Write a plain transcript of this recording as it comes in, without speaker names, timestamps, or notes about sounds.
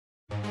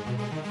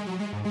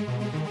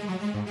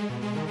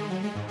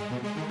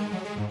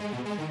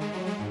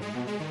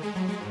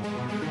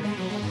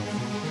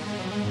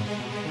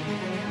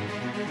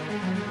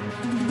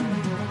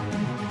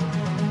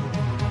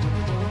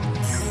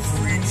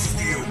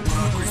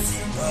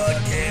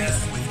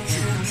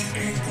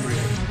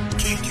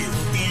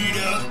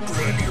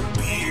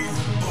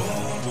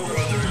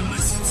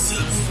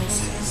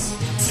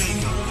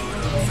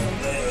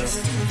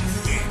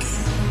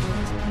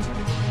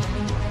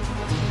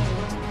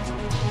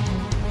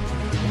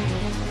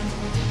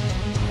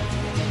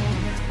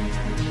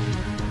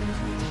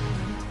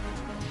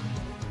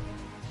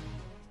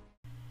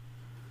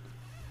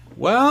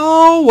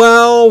Well,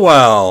 well,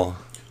 well.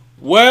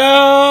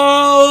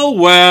 Well,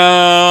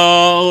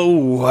 well,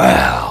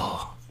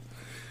 well.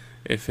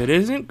 If it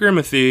isn't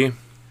Grimathy,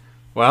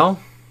 Well,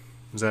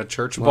 is that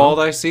church bald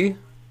I see?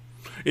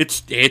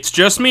 it's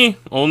just me.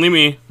 Only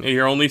me.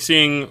 You're only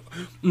seeing...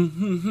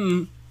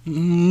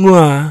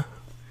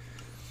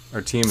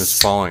 Our team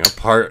is falling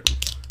apart.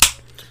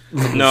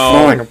 No.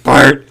 Falling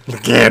apart. You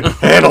can't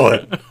handle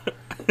it.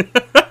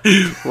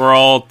 We're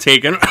all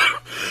taking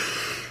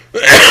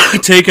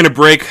a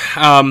break.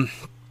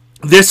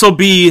 This will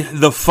be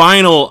the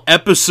final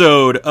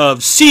episode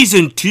of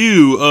Season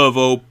 2 of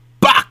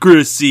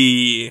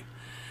Ope'isode.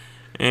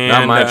 And,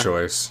 Not my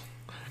choice.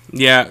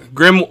 Yeah,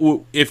 Grim,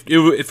 if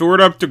it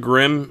were up to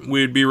Grim,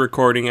 we'd be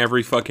recording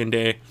every fucking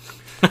day.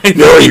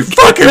 No, you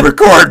fucking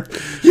record!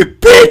 You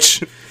bitch!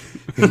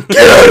 Get out of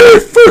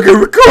there, fucking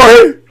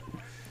record!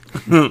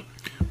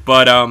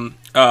 But,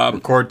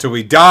 Record till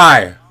we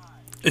die.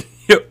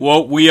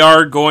 well, we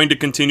are going to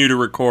continue to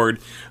record.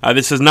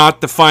 This is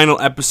not the final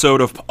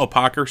episode of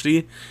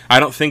Ope'isode.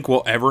 I don't think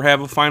we'll ever have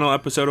a final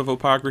episode of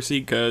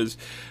Ope'isode because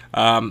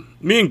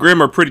me and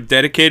Grim are pretty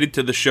dedicated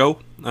to the show.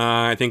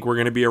 I think we're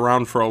going to be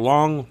around for a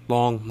long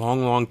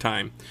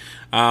time.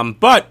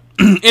 But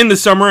in the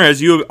summer,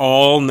 as you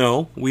all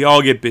know, we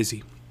all get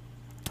busy.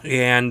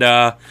 And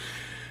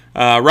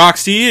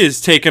Roxy is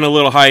taking a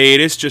little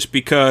hiatus just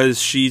because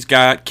she's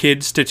got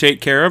kids to take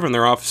care of and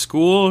they're off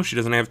school. She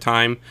doesn't have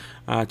time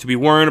to be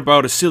worrying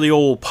about a silly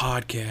old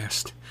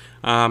podcast.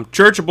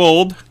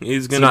 Churchbold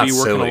is going to be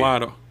working silly. a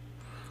lot of...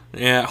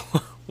 Yeah,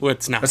 well,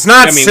 it's not. It's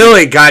not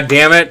silly,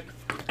 goddammit.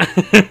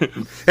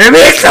 It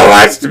makes so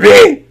much to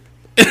me.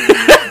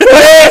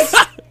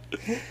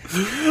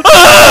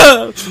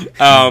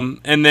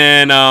 And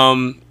then,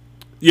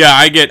 yeah,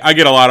 I get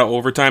a lot of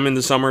overtime in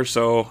the summer,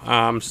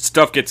 so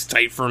stuff gets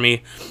tight for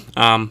me.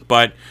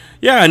 But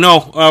yeah,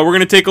 no, we're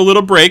gonna take a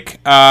little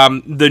break.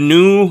 The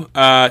new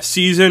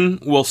season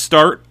will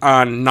start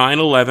on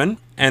 9/11,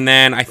 and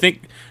then I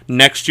think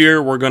next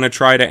year we're gonna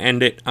try to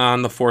end it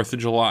on the 4th of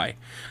July.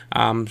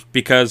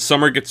 Because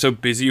summer gets so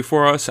busy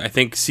for us, I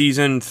think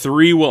season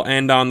 3 will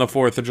end on the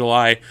 4th of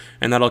July,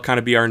 and that'll kind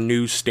of be our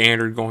new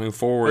standard going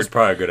forward. That's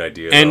probably a good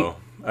idea, though.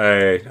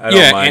 I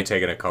don't mind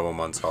taking a couple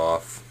months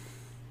off.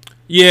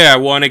 Yeah,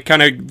 well, and it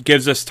kind of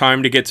gives us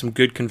time to get some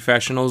good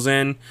confessionals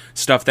in,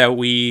 stuff that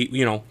we,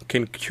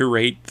 can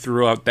curate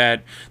throughout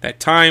that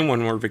time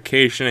when we're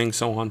vacationing,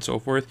 so on and so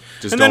forth.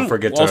 Just and don't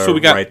forget to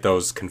write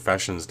those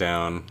confessions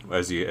down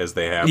as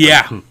they happen.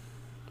 Yeah.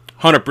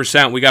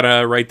 100%. We got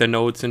to write the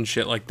notes and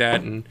shit like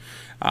that and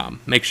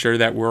make sure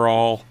that we're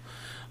all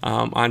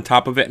on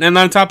top of it. And then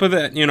on top of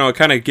it, it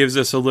kind of gives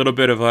us a little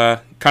bit of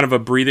a kind of a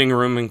breathing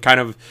room and kind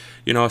of,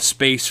 a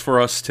space for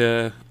us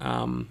to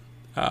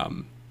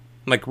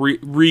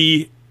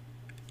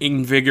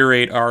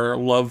reinvigorate our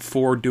love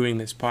for doing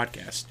this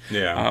podcast.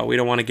 Yeah. We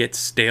don't want to get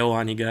stale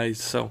on you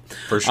guys. So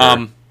for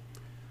sure.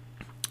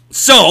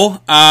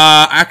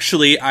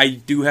 Actually, I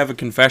do have a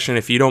confession,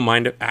 if you don't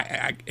mind,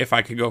 if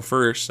I could go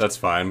first. That's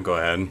fine. Go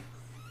ahead.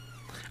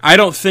 I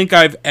don't think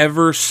I've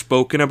ever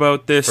spoken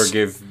about this.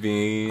 Forgive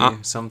me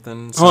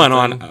something. Hold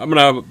on. I'm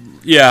gonna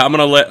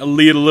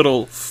lead a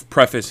little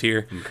preface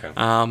here. Okay.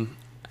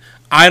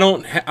 I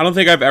don't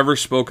think I've ever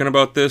spoken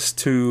about this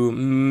to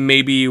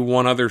maybe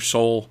one other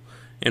soul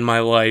in my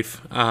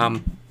life.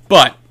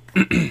 But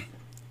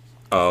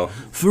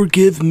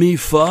forgive me,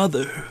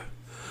 Father,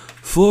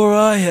 for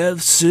I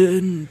have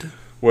sinned.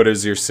 What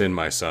is your sin,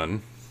 my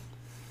son?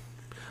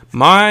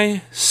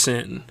 My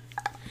sin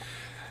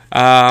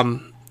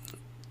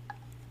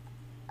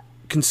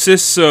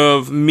consists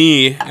of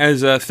me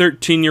as a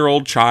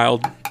 13-year-old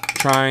child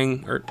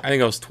trying, or I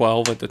think I was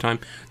 12 at the time,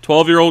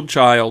 12-year-old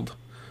child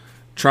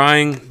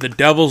trying the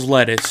devil's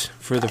lettuce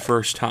for the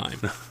first time.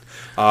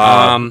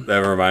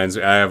 That reminds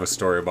me, I have a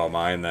story about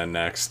mine then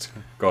next.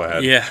 Go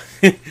ahead. Yeah.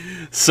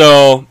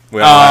 So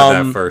we all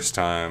have that first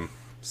time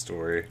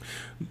story.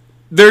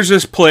 There's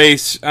this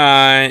place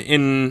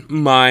in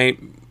my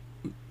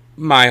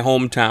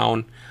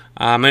hometown,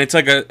 and it's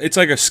like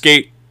a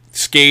skate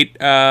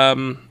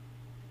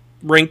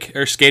rink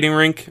or skating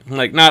rink,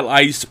 like not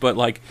ice, but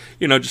like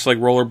just like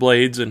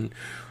rollerblades and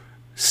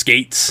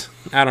skates.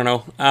 I don't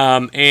know.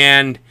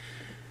 And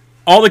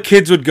all the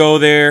kids would go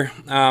there,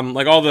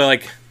 like all the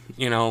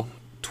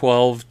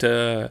 12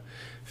 to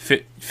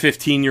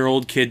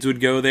 15-year-old kids would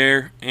go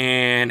there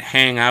and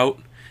hang out,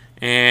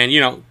 and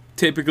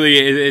typically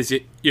is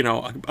a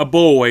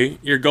boy,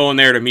 you're going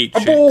there to meet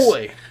chicks.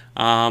 Boy.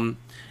 And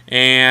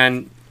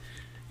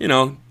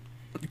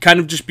kind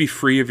of just be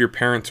free of your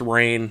parents'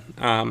 reign,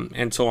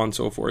 and so on and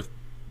so forth.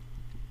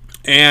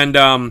 And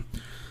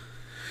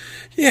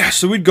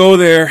so we'd go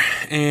there,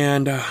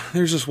 and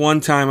there's this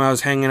one time I was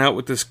hanging out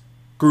with this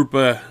group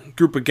of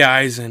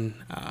guys, and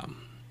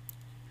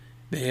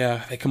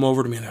they come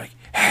over to me and they're like,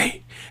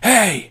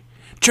 hey,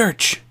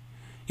 Church,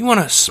 you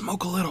want to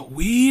smoke a little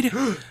weed?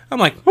 I'm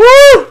like,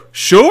 woo,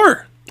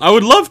 sure, I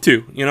would love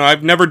to.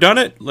 I've never done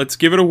it. Let's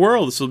give it a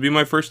whirl. This will be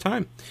my first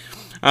time.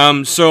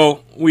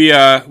 So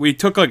we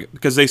took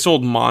because they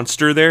sold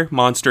Monster there,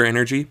 Monster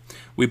Energy.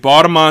 We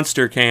bought a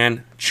Monster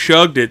can,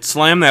 chugged it,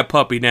 slammed that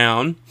puppy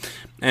down,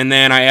 and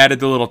then I added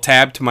the little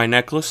tab to my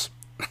necklace.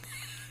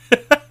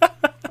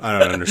 I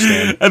don't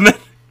understand. And then,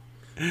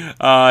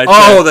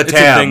 the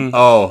tab.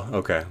 Oh,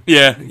 okay.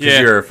 Yeah, Because yeah.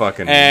 you're a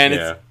fucking...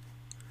 And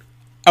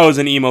I was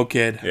an emo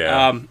kid.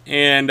 Yeah.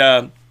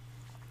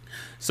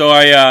 So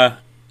I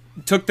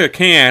took the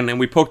can and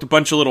we poked a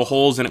bunch of little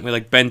holes in it. We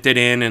bent it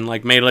in and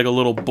made a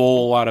little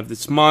bowl out of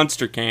this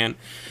Monster can.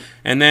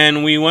 And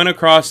then we went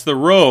across the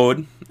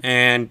road,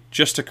 and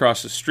just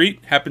across the street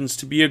happens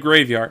to be a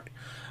graveyard.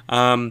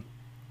 And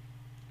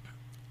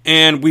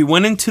we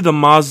went into the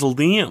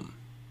mausoleum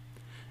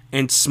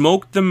and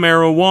smoked the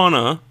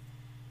marijuana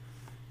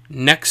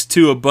next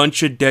to a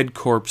bunch of dead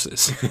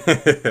corpses.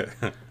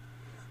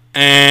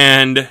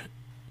 And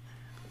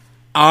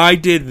I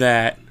did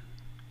that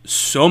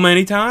so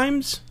many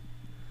times.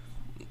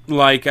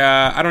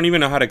 I don't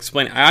even know how to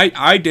explain it.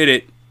 I did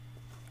it.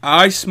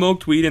 I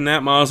smoked weed in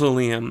that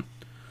mausoleum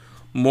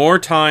more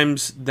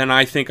times than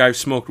I think I've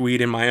smoked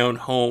weed in my own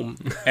home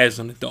as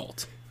an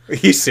adult. Are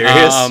you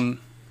serious?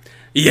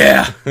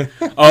 Yeah.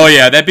 Oh,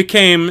 yeah. That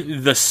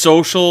became the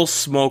social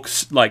smoke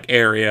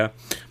area.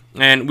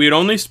 And we'd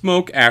only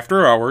smoke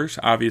after hours,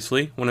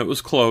 obviously, when it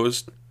was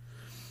closed.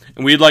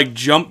 And we'd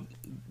jump.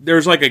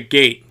 There's a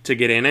gate to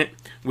get in it.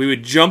 We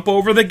would jump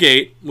over the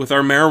gate with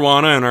our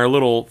marijuana and our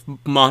little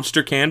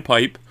Monster can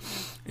pipe.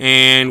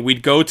 And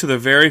we'd go to the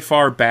very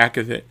far back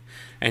of it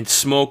and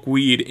smoke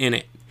weed in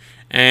it.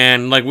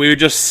 And we would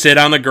just sit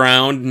on the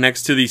ground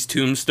next to these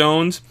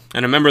tombstones.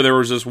 And I remember there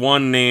was this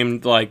one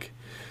named what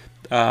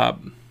the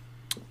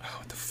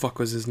fuck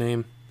was his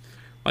name?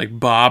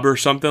 Bob or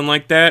something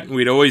like that.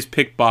 We'd always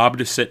pick Bob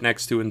to sit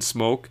next to and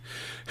smoke.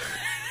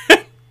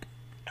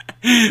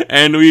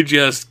 And we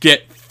just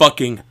get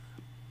fucking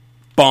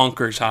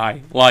bonkers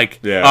high.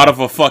 Out of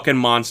a fucking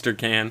Monster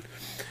can.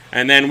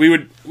 And then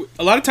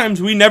a lot of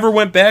times we never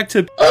went back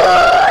to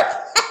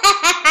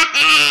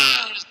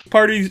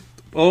parties.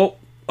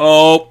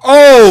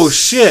 Oh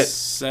shit.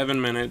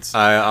 7 minutes.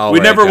 I'll we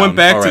write never it went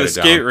down. back to the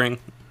skate rink.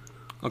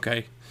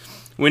 Okay.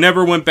 We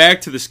never went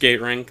back to the skate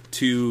rink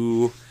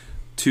to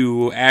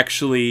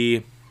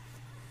actually,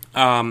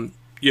 hang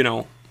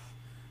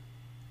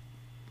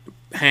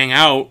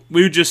out.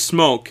 We would just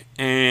smoke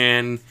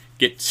and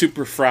get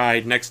super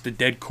fried next to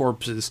dead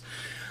corpses.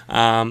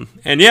 That's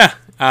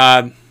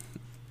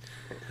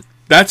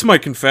my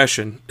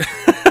confession.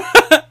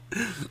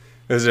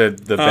 Is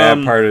it the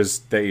bad part is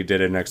that you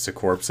did it next to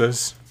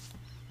corpses?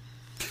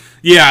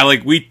 Yeah,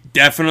 we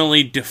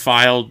definitely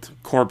defiled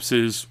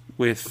corpses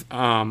with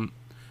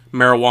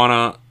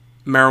marijuana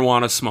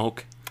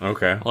smoke.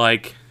 Okay.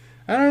 I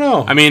don't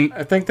know. I mean,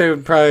 I think they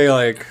would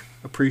probably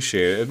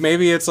appreciate it.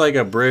 Maybe it's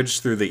a bridge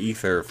through the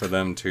ether for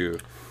them to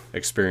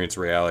experience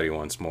reality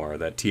once more.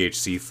 That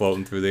THC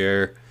floating through the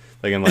air.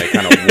 They can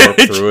kind of warp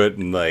through it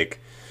and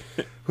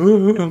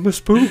ooh, I'm a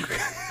spook.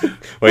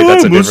 Wait,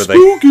 that's a different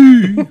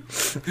thing.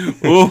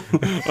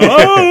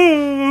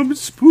 I'm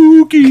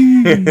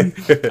spooky.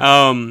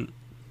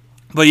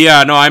 But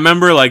yeah, no, I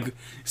remember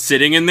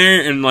sitting in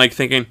there and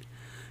thinking,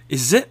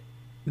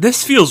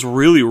 this feels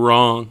really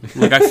wrong.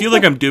 I feel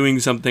like I'm doing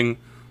something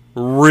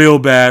real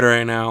bad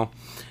right now.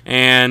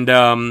 And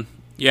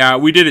yeah,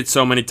 we did it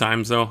so many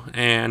times though,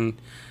 and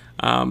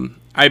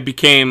I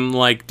became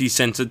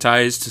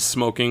desensitized to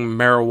smoking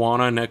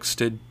marijuana next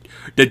to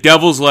the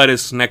devil's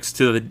lettuce next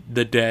to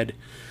the dead.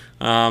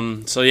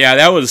 So yeah,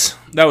 that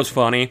was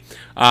funny.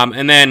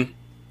 And then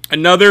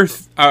another,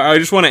 I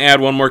just want to add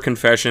one more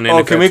confession.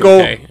 Oh, can we go?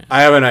 Okay.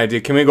 I have an idea.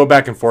 Can we go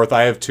back and forth?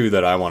 I have two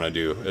that I want to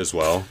do as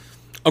well.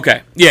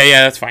 Okay.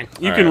 Yeah, that's fine.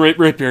 You can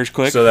rip yours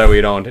quick. So that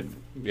we don't,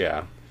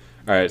 yeah.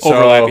 All right. So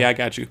overlap, yeah, I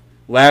got you.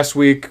 Last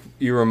week,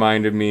 you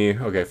reminded me,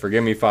 okay,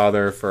 forgive me,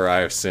 Father, for I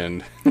have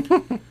sinned.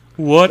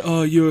 What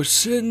are your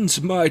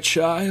sins, my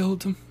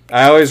child?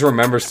 I always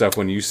remember stuff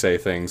when you say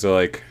things.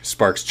 It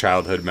sparks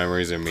childhood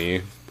memories in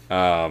me.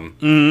 I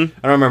don't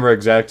remember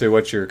exactly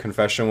what your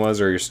confession was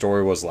or your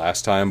story was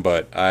last time,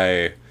 but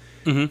I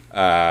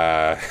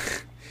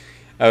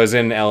was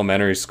in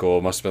elementary school.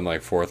 It must have been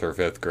 4th or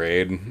 5th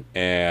grade,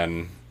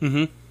 and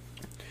I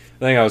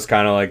think I was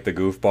kind of the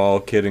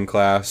goofball kid in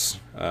class,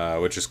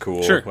 which is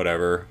cool. Sure.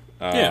 Whatever.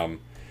 Yeah.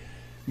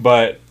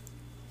 But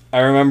I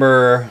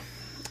remember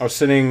I was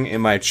sitting in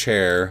my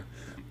chair,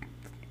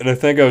 and I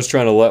think I was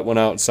trying to let one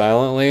out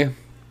silently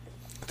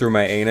through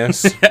my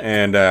anus,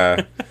 and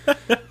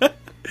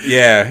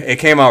yeah, it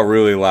came out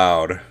really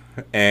loud.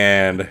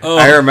 And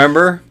I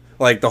remember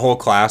the whole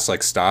class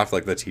stopped,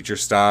 the teacher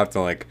stopped,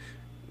 and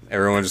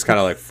everyone just kind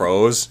of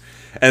froze.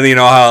 And you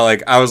know how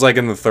I was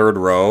in the 3rd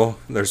row.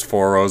 There's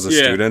 4 rows of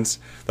students.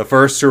 The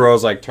first 2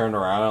 rows turned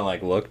around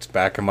and looked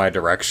back in my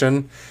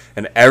direction,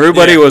 and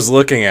everybody was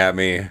looking at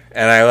me,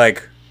 and I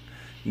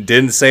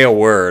didn't say a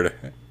word,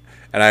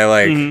 and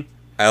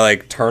I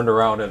turned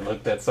around and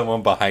looked at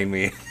someone behind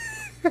me.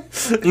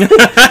 Just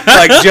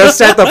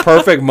at the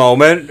perfect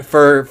moment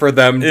for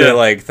them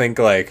to think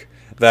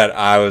that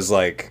I was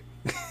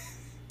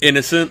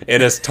Innocent?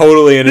 It is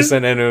totally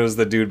innocent, and it was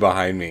the dude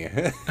behind me.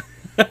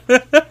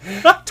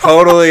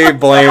 Totally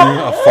blame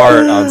a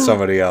fart on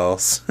somebody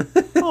else.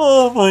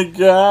 Oh my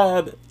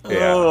god.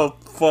 Yeah. Oh,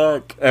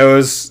 fuck. It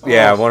was,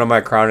 one of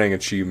my crowning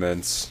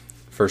achievements,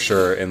 for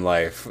sure, in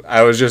life.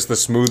 I was just the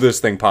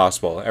smoothest thing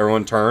possible.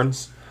 Everyone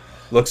turns,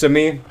 looks at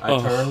me, I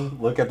turn,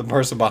 look at the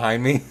person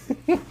behind me.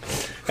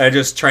 I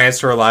just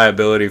transfer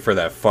liability for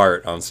that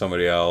fart on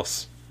somebody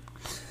else.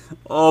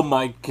 Oh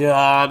my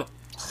god.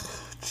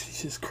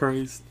 Jesus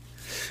Christ.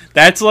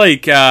 That's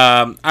like,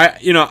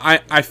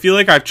 I feel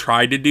like I've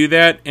tried to do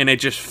that, and it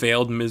just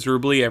failed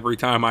miserably every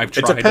time I've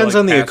tried. It depends to,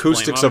 on the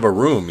acoustics of a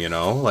room,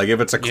 Like, if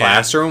it's a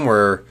classroom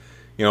where,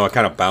 it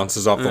kind of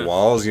bounces off the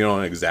walls, you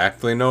don't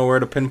exactly know where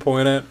to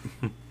pinpoint it.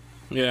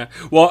 Yeah.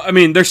 Well, I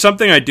mean, there's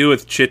something I do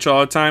with Chich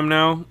all the time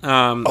now.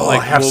 I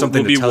have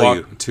something to tell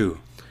you, too.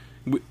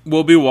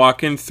 We'll be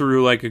walking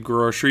through, like, a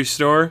grocery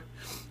store.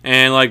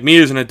 And, like, me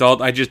as an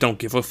adult, I just don't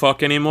give a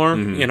fuck anymore.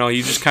 Mm-hmm.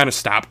 You just kind of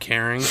stop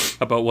caring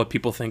about what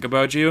people think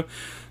about you.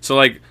 So,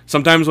 like,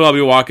 sometimes when I'll be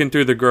walking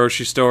through the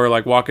grocery store,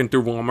 like, walking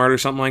through Walmart or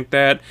something like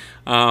that,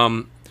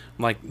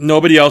 like,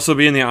 nobody else will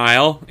be in the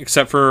aisle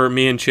except for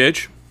me and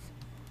Chich.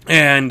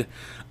 And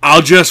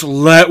I'll just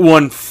let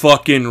one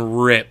fucking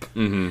rip.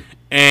 Mm-hmm.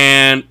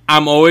 And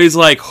I'm always,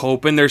 like,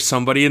 hoping there's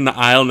somebody in the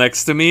aisle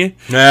next to me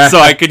so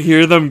I could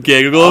hear them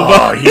giggle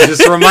about it. You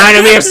just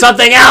reminded me of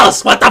something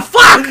else. What the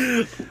fuck?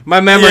 My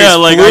memory's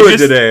fluid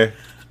today.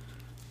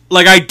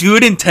 Like, I do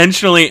it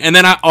intentionally, and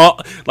then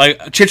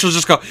Chich will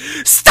just go,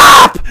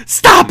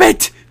 Stop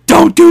it!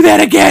 Don't do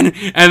that again!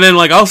 And then,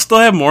 like, I'll still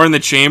have more in the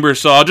chamber,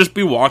 so I'll just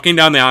be walking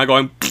down the aisle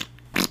going...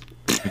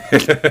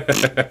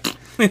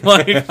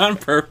 like, on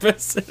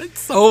purpose. It's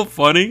so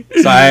funny.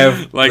 So I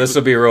have, like, this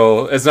will be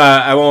real. It's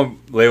not, I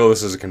won't label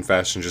this as a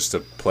confession just to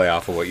play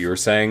off of what you were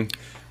saying.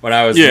 When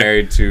I was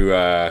married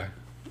to,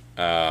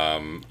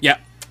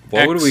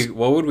 what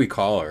would we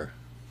call her?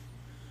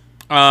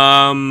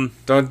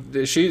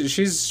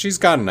 She's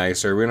gotten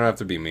nicer. We don't have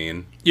to be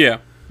mean. Yeah.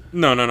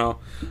 No.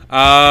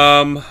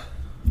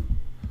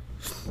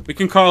 We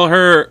can call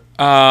her,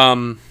 I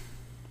don't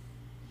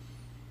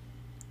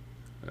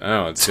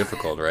know, it's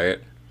difficult, right?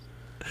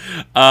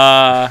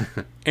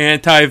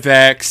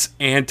 Anti-vax,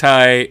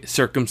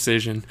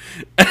 anti-circumcision.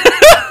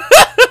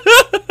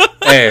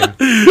 Hey,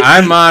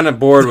 I'm on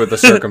board with the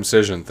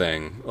circumcision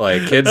thing.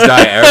 Like, kids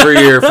die every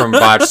year from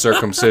botched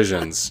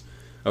circumcisions.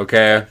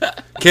 Okay?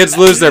 Kids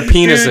lose their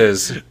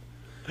penises.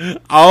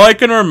 All I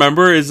can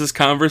remember is this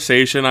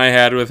conversation I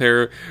had with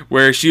her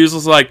where she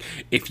was like,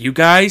 if you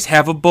guys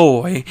have a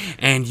boy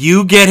and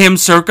you get him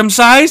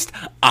circumcised,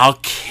 I'll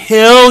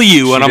kill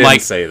you. And I'm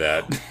like, say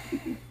that.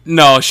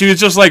 No, she was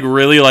just, like,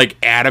 really, like,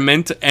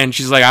 adamant, and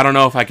she's like, I don't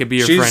know if I could be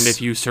your friend if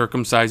you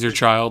circumcise your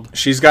child.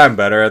 She's gotten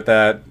better at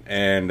that,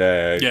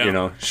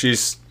 and,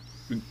 she's,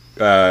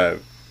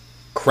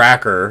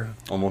 Cracker,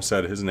 almost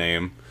said his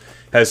name,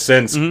 has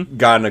since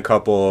gotten a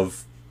couple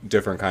of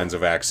different kinds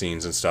of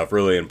vaccines and stuff,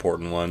 really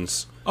important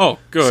ones. Oh,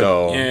 good.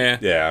 So,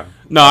 yeah.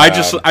 No,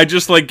 I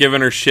just like giving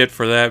her shit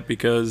for that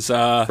because,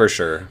 for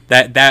sure.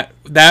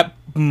 That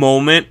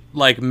moment,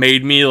 like,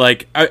 made me,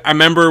 like, I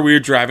remember we were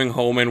driving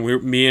home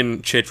and me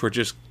and Chich were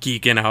just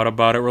geeking out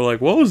about it. We're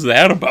like, what was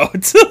that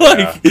about?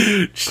 Like,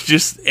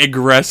 just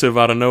aggressive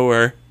out of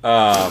nowhere.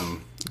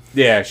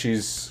 Yeah,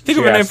 she's... Think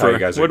of her name for her. You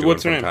guys are doing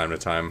from time to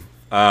time.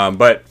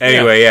 But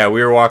anyway,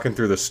 we were walking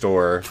through the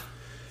store,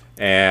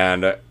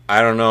 and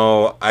I don't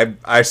know,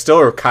 I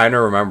still kind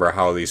of remember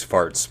how these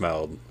farts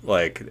smelled.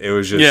 Like, it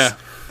was just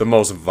the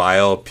most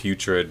vile,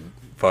 putrid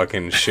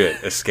fucking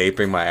shit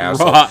escaping my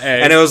asshole.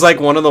 And it was like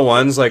one of the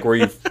ones like where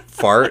you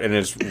fart and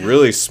it's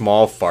really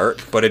small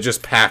fart, but it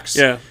just packs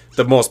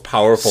the most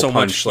powerful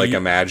punch like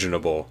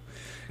imaginable.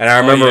 And I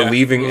remember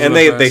leaving, and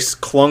they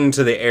clung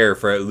to the air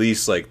for at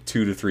least like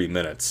 2 to 3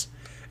 minutes.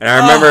 And I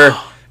remember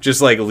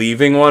just like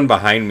leaving one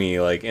behind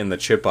me like in the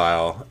chip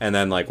aisle and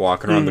then like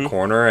walking around the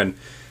corner. And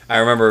I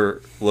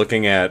remember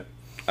looking at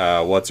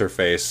what's her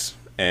face,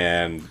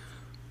 and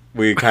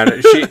we kind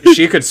of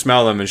she could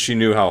smell them and she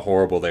knew how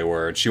horrible they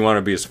were, and she wanted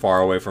to be as far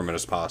away from it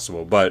as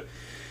possible. But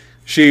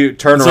she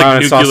turned around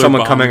and saw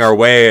someone coming our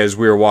way as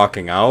we were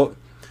walking out,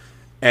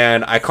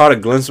 and I caught a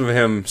glimpse of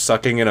him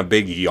sucking in a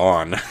big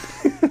yawn.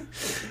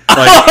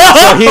 Like,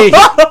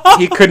 so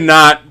he could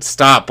not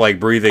stop like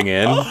breathing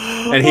in,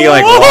 and he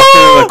like walked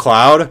into the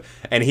cloud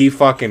and he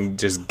fucking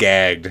just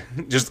gagged,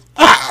 just.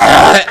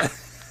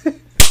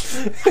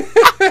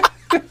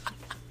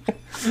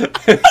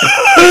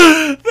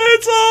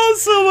 That's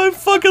awesome. I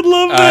fucking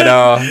love that.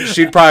 I know.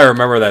 She'd probably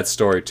remember that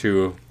story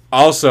too.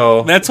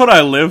 Also, that's what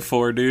I live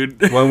for,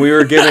 dude. When we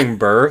were giving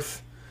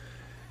birth,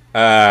 she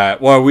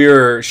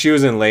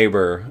was in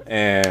labor,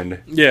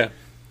 and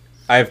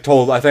I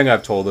think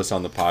I've told this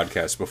on the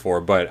podcast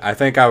before, but I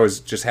think I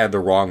just had the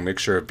wrong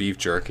mixture of beef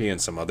jerky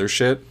and some other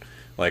shit,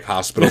 like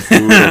hospital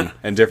food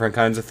and different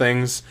kinds of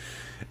things,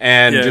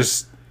 and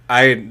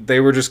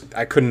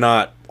I could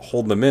not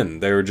hold them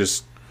in. They were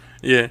just.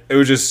 Yeah, it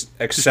was just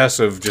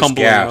excessive, just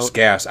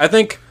gas. I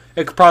think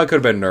It probably could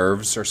have been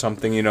nerves or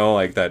something, you know,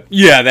 like that.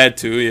 Yeah, that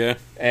too, yeah.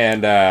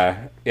 And,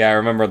 yeah, I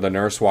remember the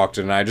nurse walked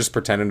in, and I just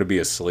pretended to be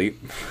asleep.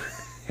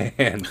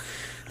 And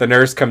the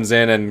nurse comes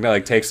in and,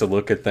 like, takes a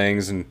look at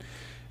things,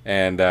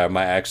 and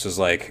my ex was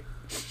like,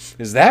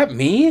 "Is that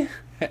me?"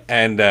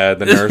 And the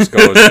nurse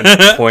goes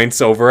and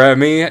points over at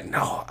me.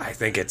 "No, I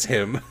think it's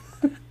him."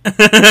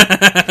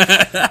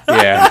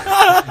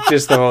 Yeah,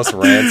 just the most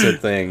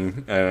rancid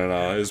thing. I don't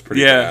know. It was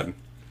pretty bad.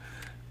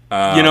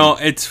 You know,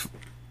 it's...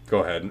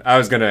 Go ahead. I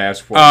was going to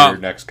ask what your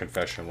next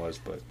confession was,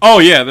 but... Oh,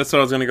 yeah, that's what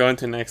I was going to go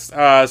into next.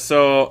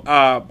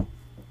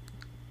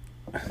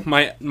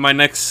 My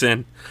next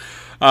sin.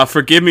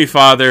 Forgive me,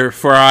 Father,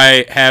 for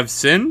I have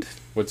sinned.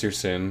 What's your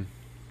sin,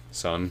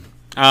 son?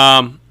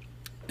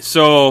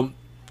 So,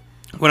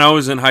 when I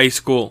was in high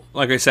school,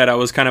 like I said, I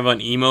was kind of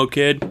an emo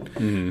kid.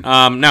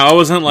 Mm-hmm. Now, I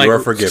wasn't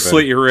like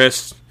slit your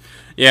wrist.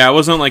 Yeah, I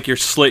wasn't like your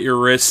slit your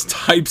wrist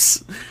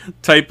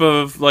type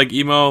of like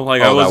emo.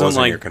 Like I wasn't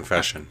like your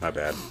confession. My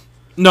bad.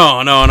 No.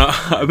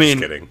 I mean,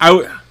 just kidding.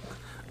 I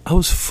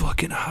was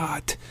fucking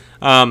hot.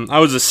 I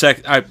was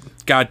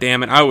God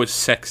damn it, I was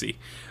sexy.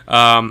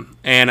 And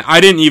I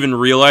didn't even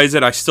realize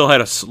it. I still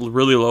had a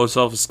really low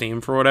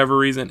self-esteem for whatever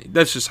reason.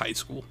 That's just high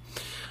school.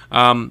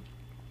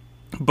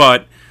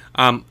 But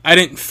I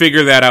didn't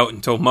figure that out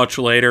until much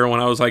later when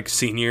I was like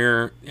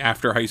senior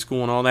after high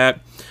school and all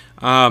that.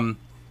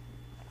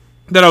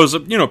 That I was a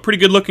pretty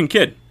good looking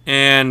kid.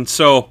 And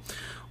so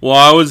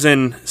while I was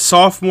in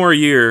sophomore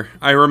year,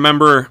 I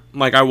remember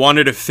like I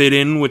wanted to fit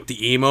in with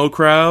the emo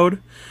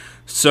crowd.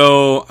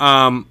 So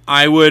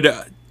I would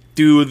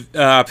do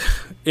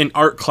in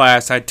art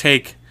class, I'd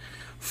take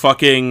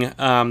fucking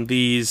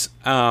these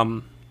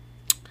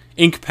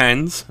ink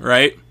pens,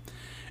 right?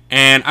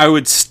 And I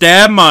would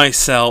stab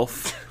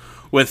myself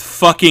with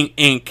fucking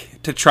ink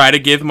to try to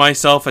give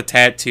myself a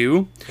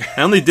tattoo.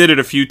 I only did it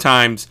a few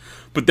times,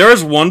 but there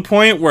was one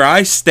point where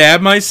I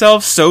stabbed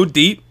myself so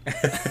deep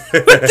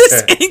with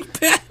this ink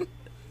pen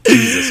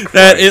Jesus Christ.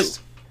 that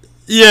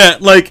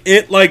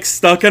it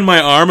stuck in my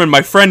arm, and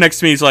my friend next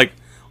to me is like,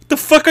 "What the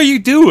fuck are you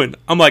doing?"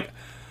 I'm like,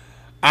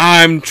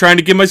 "I'm trying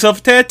to give myself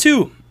a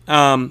tattoo."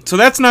 So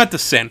that's not the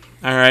sin,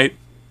 all right?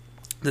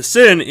 The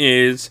sin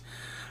is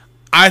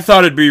I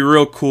thought it'd be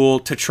real cool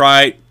to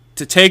try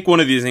to take one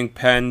of these ink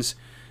pens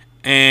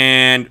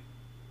and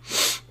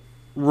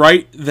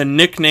write the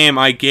nickname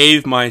I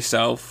gave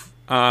myself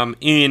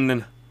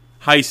in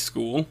high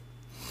school.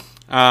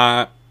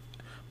 My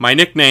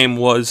nickname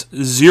was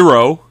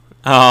Zero,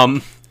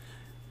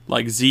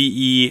 like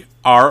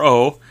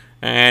Zero,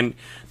 and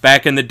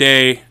back in the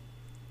day,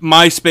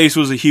 MySpace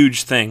was a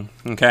huge thing,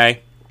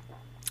 okay?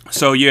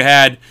 So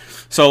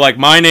like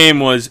my name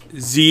was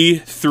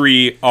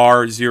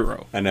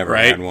Z3R0. I never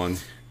right? had one.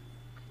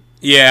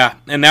 Yeah,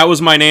 and that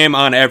was my name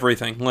on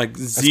everything, like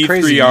That's Z3R0.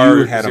 crazy you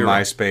had a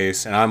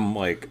MySpace, and I'm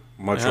like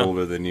much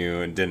older than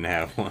you and didn't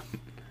have one.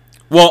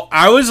 Well,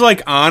 I was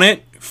like on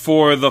it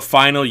for the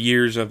final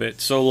years of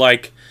it. So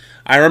like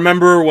I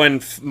remember when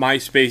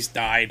MySpace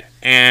died,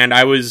 and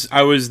I was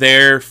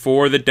there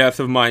for the death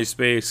of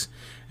MySpace,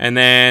 and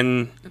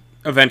then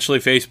eventually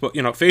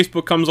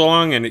Facebook comes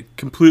along and it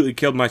completely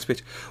killed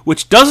MySpace,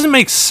 which doesn't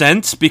make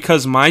sense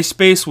because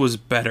MySpace was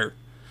better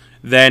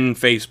than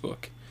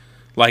Facebook.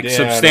 Like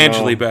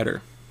substantially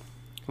better.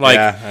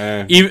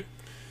 Like even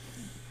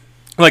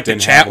like the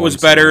chat was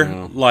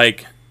better.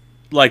 Like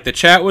the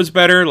chat was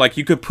better. Like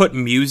you could put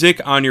music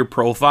on your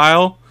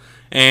profile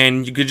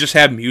and you could just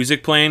have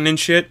music playing and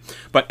shit.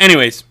 But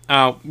anyways,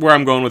 where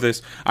I'm going with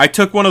this, I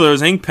took one of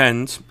those ink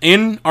pens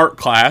in art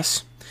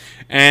class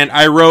and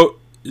I wrote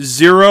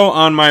 0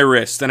 on my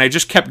wrist, and I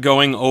just kept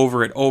going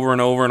over it over and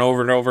over and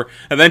over and over.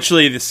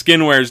 Eventually the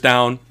skin wears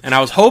down, and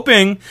I was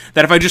hoping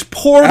that if I just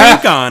poured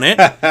ink on it,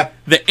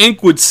 the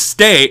ink would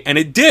stay, and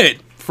it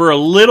did for a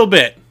little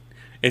bit.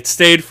 It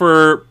stayed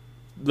for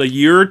a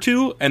year or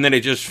two, and then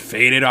it just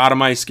faded out of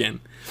my skin.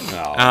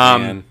 Oh,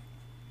 man.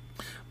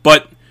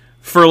 But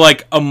for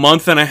like a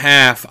month and a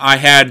half, I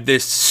had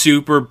this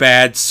super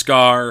bad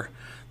scar,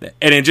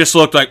 and it just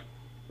looked like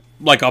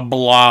a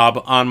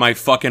blob on my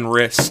fucking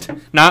wrist.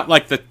 Not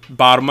like the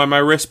bottom of my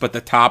wrist, but the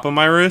top of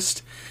my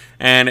wrist.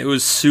 And it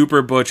was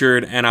super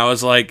butchered, and I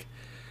was like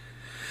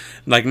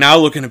now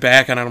looking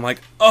back on it, I'm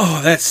like,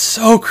 oh, that's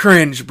so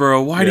cringe,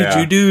 bro. Why did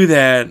you do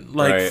that?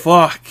 Like,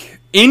 fuck.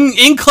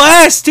 In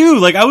class, too.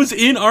 Like, I was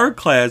in art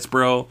class,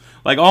 bro.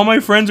 Like, all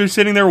my friends are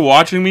sitting there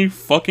watching me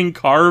fucking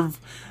carve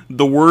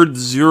the word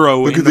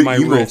 0 into my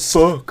wrist.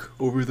 Fuck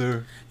over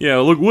there. Yeah,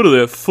 look, what are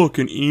that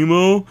fucking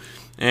emo?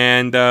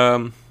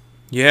 And,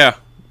 yeah,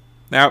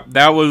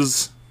 that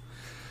was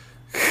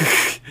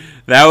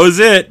that was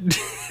it.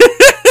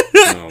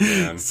 Oh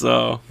man!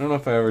 So I don't know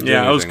if I ever did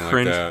anything I was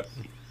cringe. like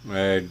that.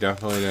 I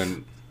definitely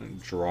didn't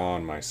draw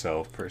on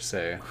myself per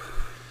se.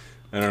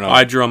 I don't know.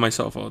 I draw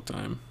myself all the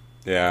time.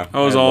 Yeah,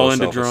 I was all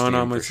into drawing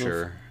on myself.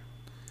 Sure.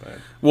 But.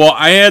 Well,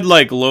 I had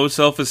like low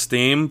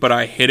self-esteem, but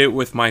I hid it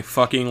with my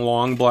fucking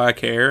long black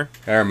hair.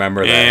 I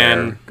remember that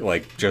hair,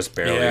 like just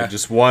barely. Yeah.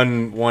 Just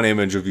one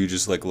image of you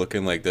just like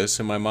looking like this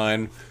in my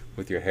mind.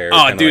 With your hair.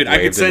 Oh, dude, I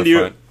could send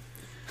you.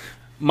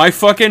 My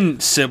fucking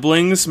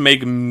siblings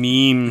make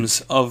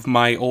memes of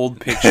my old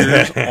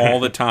pictures all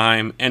the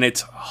time, and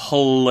it's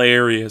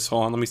hilarious.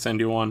 Hold on, let me send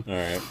you one. All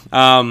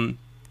right.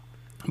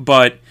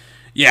 But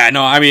yeah,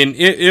 no, I mean,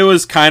 it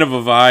was kind of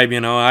a vibe,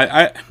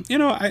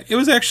 it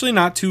was actually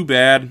not too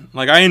bad.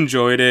 Like, I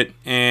enjoyed it,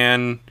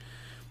 and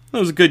it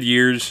was good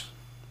years,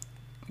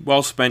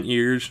 well spent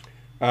years.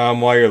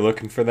 While you're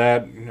looking for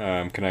that,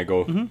 can I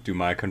go do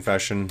my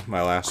confession,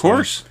 my last Of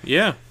course, one?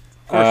 yeah.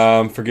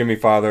 Forgive me,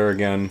 Father,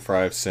 again, for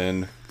I have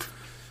sinned.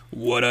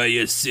 What are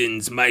your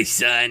sins, my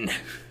son?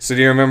 So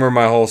do you remember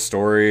my whole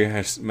story?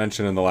 I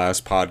mentioned in the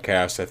last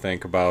podcast, I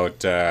think,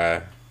 about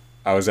I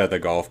was at the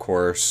golf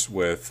course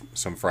with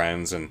some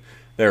friends, and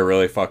they were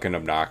really fucking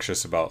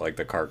obnoxious about, like,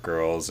 the cart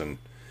girls, and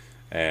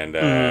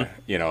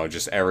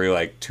just every,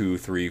 like, 2,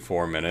 3,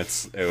 4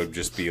 minutes, it would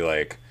just be,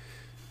 like,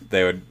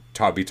 they would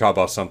be talking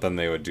about something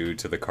they would do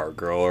to the cart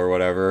girl or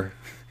whatever.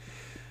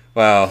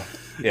 Well,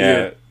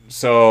 yeah.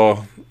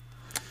 So...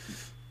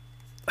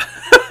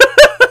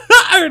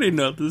 I already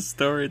know this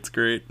story. It's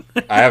great.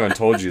 I haven't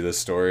told you this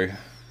story.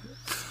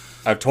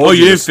 I've told you. Oh,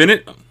 you didn't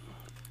finish?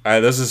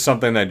 This is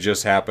something that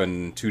just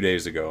happened 2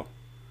 days ago.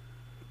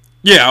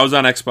 Yeah, I was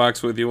on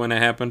Xbox with you when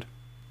it happened.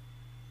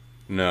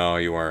 No,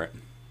 you weren't.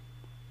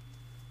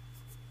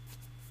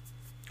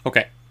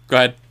 Okay, go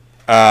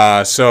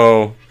ahead.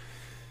 So...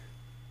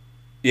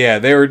 Yeah,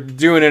 they were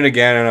doing it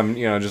again, and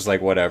I'm, just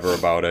like, whatever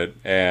about it.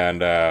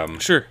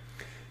 And, Sure.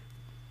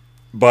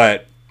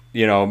 But,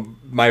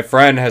 my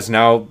friend has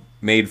now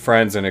made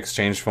friends and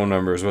exchanged phone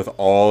numbers with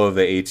all of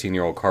the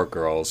 18-year-old cart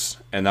girls,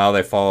 and now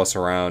they follow us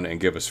around and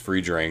give us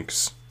free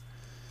drinks.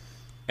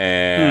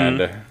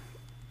 And,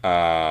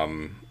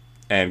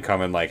 and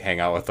come and, like,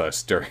 hang out with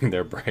us during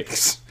their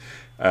breaks.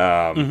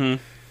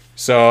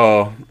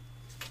 So,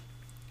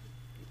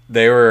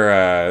 they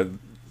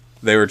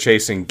were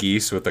chasing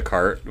geese with the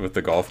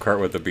golf cart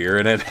with the beer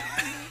in it.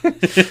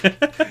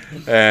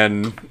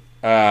 And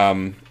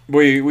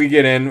we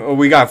get in.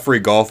 We got free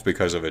golf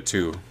because of it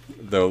too.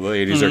 The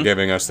ladies are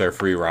giving us their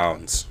free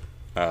rounds.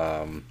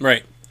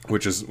 Right.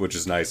 Which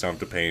is nice. I don't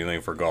have to pay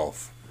anything for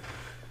golf.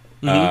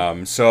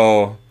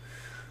 So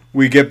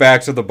we get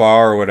back to the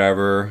bar or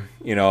whatever,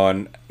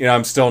 and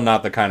I'm still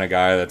not the kind of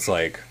guy that's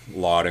like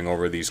lauding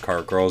over these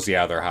cart girls.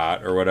 Yeah, they're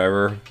hot or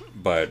whatever,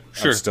 but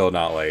I'm still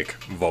not like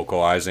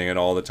vocalizing it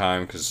all the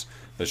time because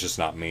that's just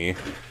not me.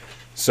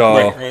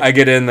 So right. I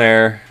get in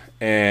there,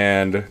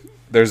 and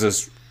there's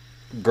this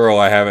girl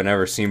I haven't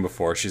ever seen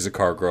before. She's a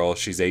cart girl.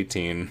 She's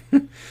 18,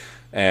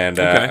 and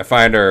I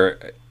find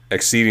her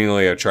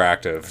exceedingly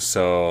attractive.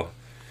 So.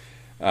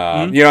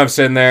 I'm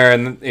sitting there,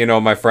 and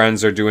my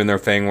friends are doing their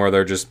thing where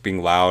they're just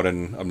being loud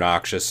and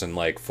obnoxious and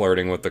like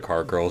flirting with the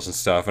cart girls and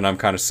stuff, and I'm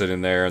kind of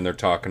sitting there, and they're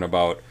talking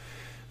about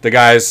the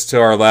guys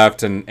to our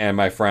left, and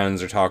my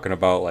friends are talking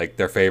about like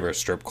their favorite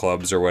strip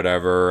clubs or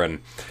whatever, and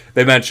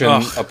they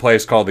mentioned a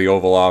place called the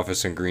Oval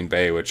Office in Green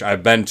Bay, which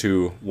I've been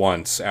to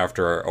once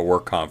after a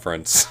work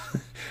conference.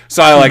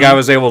 So I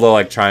was able to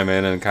like chime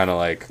in and kind of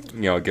like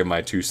give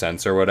my 2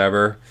 cents or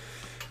whatever.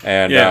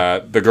 And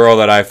the girl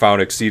that I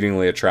found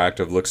exceedingly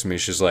attractive looks at me.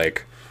 She's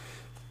like,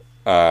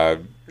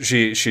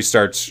 she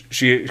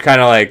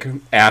kind of like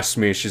asks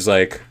me. She's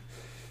like,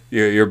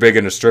 "You're big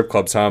into strip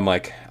clubs, huh?" I'm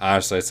like,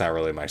 honestly, it's not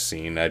really my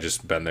scene. I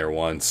just been there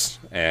once.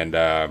 And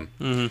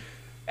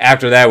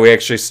after that, we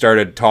actually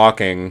started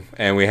talking,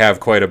 and we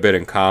have quite a bit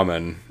in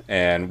common.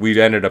 And we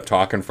ended up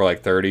talking for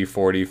like 30,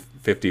 40,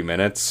 50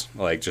 minutes,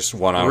 like just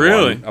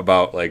one-on-one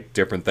about like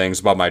different things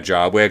about my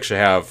job. We actually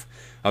have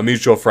a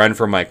mutual friend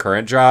from my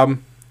current job.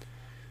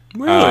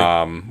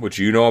 Really? Which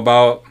you know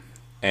about,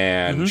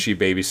 and she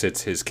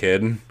babysits his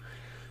kid,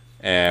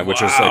 and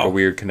which was like a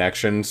weird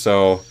connection.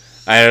 So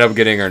I ended up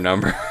getting her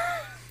number,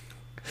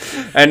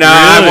 and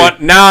now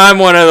I'm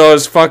one of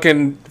those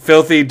fucking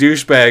filthy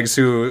douchebags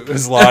who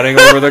is lauding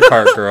over the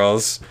cart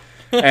girls,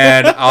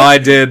 and all I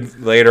did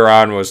later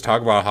on was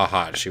talk about how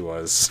hot she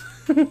was.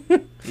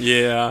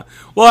 Yeah.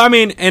 Well, I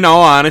mean, in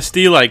all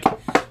honesty, like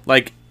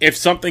if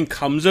something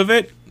comes of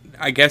it,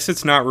 I guess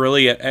it's not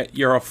really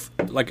you're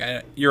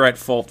at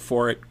fault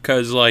for it,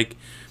 because like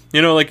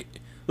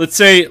let's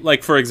say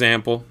like for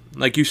example,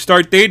 like you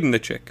start dating the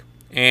chick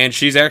and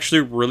she's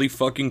actually really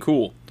fucking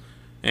cool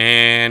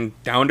and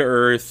down to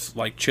earth,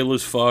 like chill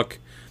as fuck,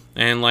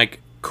 and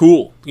like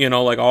cool,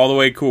 like all the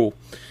way cool,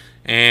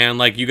 and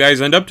like you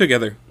guys end up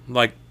together.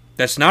 Like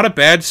that's not a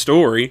bad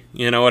story,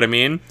 you know what I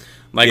mean?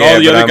 Like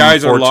all the other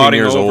guys are lauding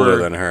over. 14 years older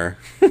than her.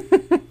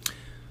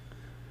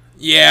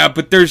 Yeah,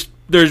 but there's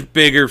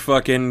bigger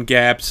fucking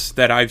gaps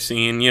that I've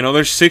seen.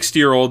 There's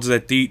 60-year-olds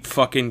that date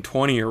fucking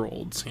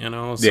 20-year-olds, So,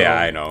 yeah,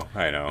 I know.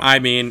 I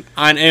mean,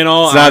 in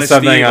all it's honesty, not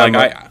something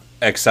like, I'm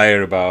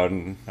excited about,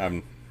 and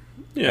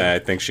I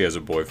think she has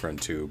a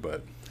boyfriend too,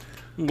 but...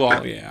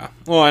 Well, yeah.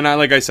 Well, and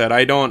like I said,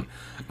 I told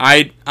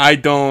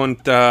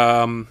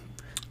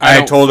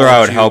her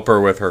I would help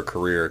her with her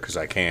career, because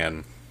I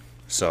can.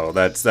 So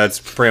that's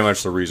pretty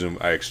much the reason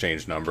I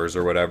exchanged numbers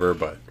or whatever,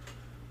 but...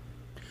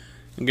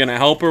 You're gonna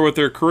help her with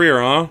her career,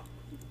 huh?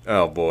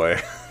 Oh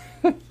boy.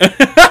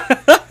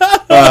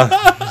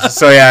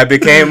 So yeah, I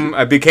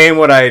became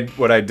what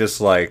I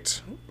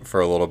disliked for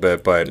a little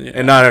bit, but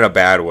and not in a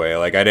bad way.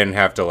 Like I didn't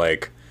have to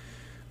like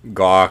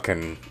gawk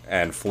and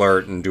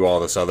flirt and do all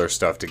this other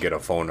stuff to get a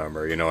phone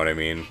number. You know what I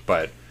mean?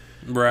 But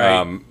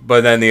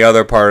but then the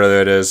other part of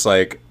it is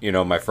like, you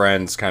know, my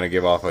friends kind of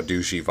give off a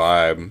douchey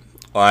vibe.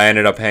 Well, I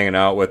ended up hanging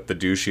out with the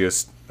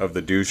douchiest of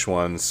the douche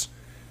ones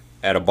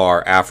at a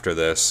bar after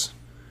this,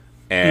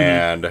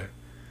 and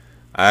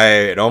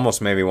it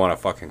almost made me want to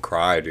fucking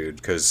cry, dude,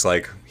 because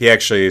like he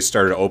actually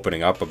started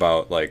opening up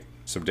about like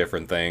some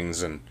different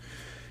things, and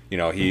you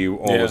know he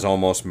was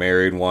almost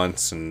married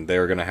once, and they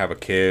were gonna have a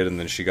kid, and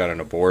then she got an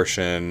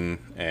abortion,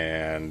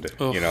 and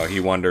you know he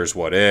wonders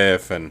what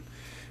if, and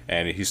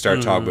he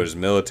started talking about his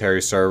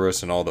military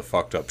service and all the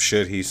fucked up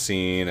shit he's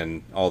seen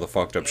and all the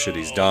fucked up shit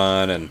he's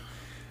done, and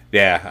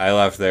yeah, I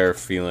left there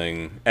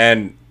feeling,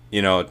 and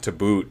you know, to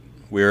boot,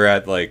 we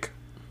were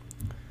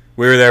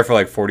there for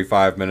like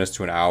 45 minutes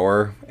to an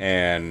hour,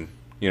 and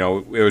you know,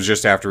 it was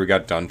just after we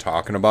got done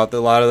talking about a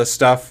lot of this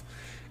stuff,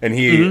 and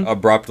he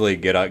abruptly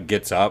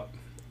gets up,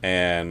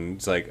 and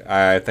it's like,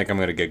 I think I'm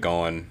gonna get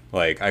going.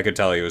 Like I could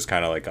tell he was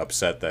kind of like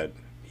upset that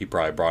he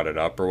probably brought it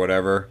up or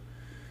whatever.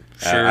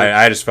 Sure.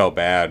 I just felt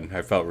bad.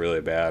 I felt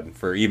really bad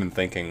for even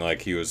thinking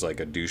like he was like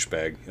a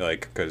douchebag,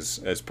 like because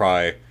it's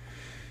probably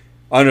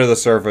under the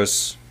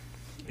surface,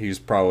 he's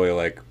probably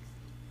like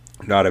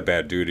not a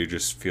bad dude. He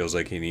just feels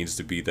like he needs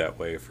to be that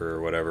way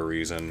for whatever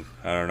reason.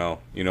 I don't know.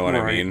 You know what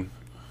I mean?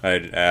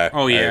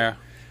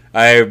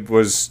 I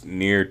was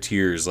near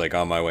tears like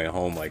on my way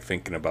home, like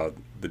thinking about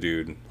the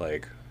dude,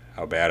 like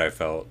how bad I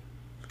felt.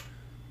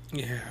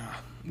 Yeah,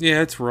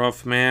 it's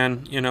rough,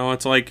 man. You know,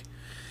 it's like,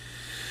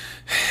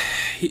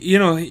 you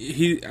know,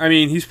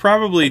 he's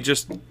probably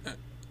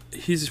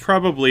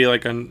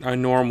like a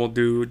normal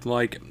dude.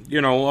 Like,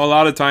 you know, a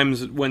lot of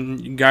times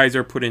when guys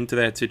are put into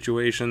that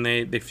situation,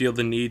 they feel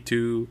the need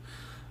to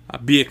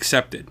be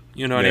accepted.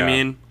 You know what I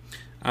mean?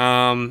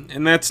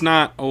 And that's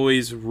not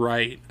always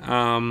right.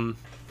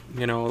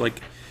 You know,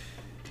 like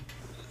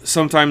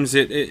sometimes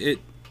it's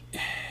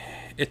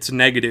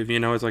negative. You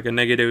know, it's like a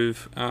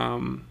negative.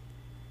 You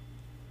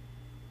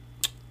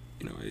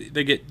know,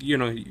 they get, you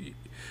know,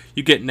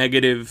 you get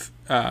negative.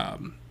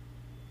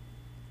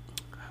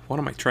 What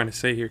am I trying to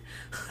say here?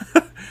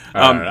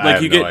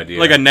 Like you get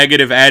like a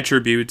negative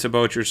attributes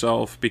about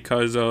yourself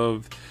because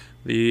of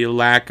the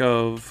lack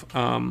of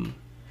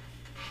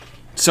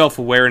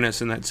self-awareness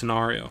in that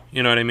scenario.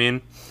 You know what I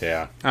mean?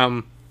 Yeah.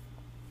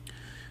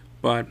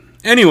 But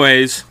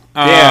anyways,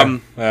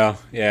 it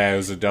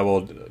was a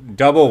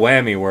double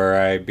whammy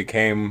where I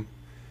became,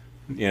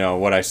 you know,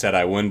 what I said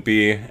I wouldn't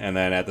be, and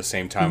then at the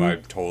same time I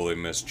totally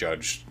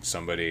misjudged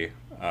somebody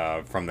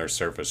from their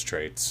surface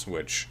traits,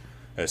 which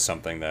is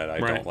something that I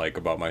don't like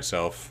about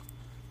myself,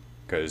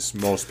 because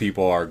most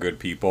people are good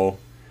people,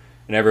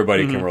 and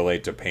everybody can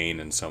relate to pain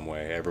in some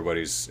way.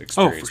 Everybody's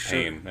experienced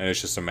pain, and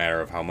it's just a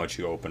matter of how much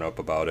you open up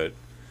about it.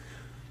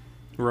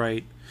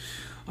 Right.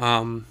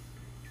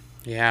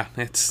 Yeah,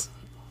 it's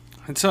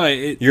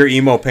your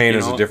emo pain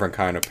is a different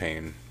kind of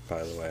pain,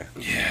 by the way.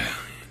 Yeah,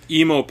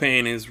 emo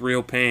pain is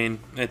real pain.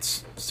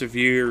 It's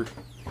severe.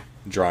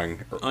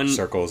 Drawing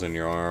circles in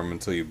your arm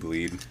until you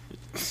bleed.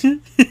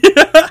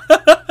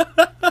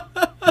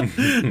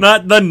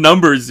 Not the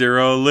number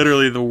 0,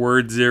 literally the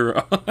word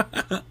 0.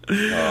 Okay.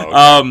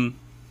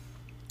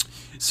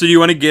 So you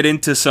want to get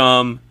into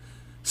some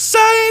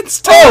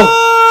science talk?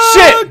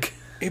 Oh,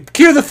 shit!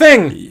 Cue the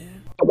thing!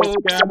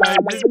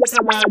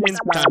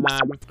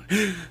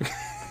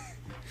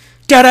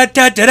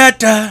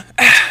 Da-da-da-da-da-da.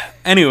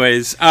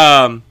 Anyways,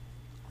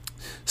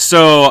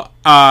 so,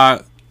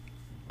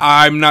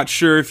 I'm not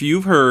sure if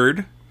you've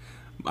heard.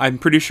 I'm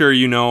pretty sure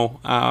you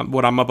know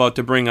what I'm about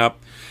to bring up.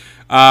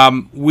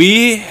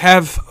 We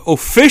have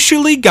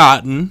officially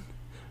gotten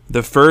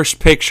the first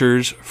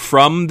pictures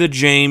from the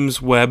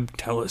James Webb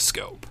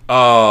Telescope.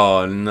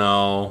 Oh,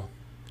 no.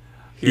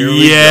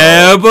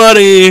 Yeah,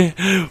 buddy.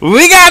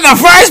 We got the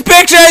first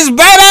pictures,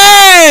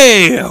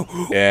 baby!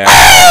 Yeah.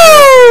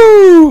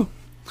 Woo!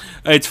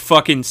 It's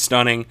fucking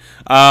stunning.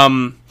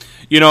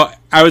 You know,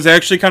 I was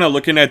actually kind of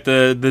looking at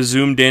the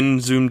zoomed in,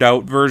 zoomed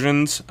out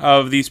versions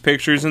of these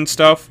pictures and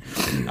stuff.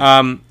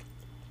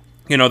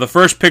 You know, the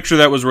first picture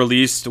that was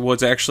released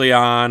was actually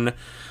on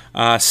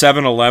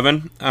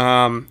 7/11,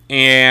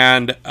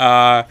 and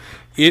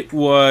it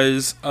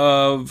was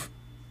of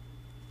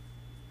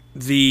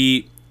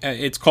the.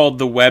 It's called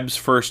the Webb's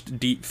first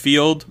deep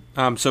field.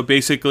 So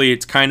basically,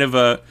 it's kind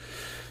of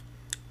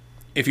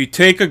if you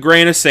take a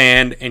grain of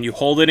sand and you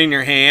hold it in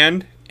your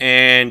hand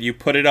and you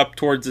put it up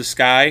towards the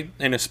sky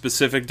in a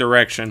specific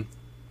direction,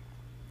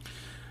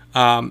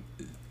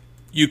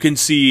 you can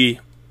see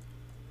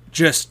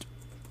just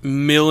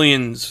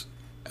millions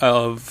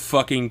of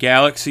fucking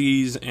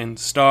galaxies and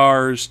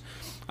stars,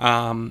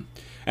 and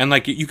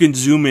like you can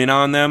zoom in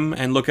on them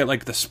and look at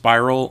like the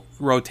spiral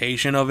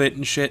rotation of it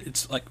and shit.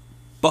 It's like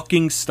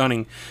fucking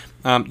stunning.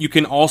 You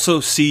can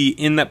also see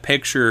in that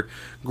picture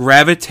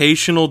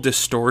gravitational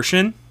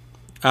distortion,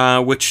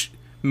 which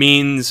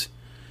means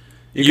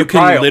You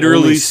can can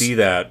literally only see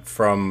that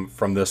from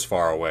this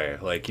far away.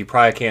 Like, you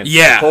probably can't.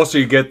 Yeah. The closer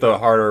you get, the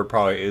harder it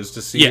probably is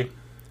to see. Yeah.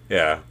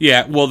 Yeah.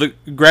 Yeah. Well, the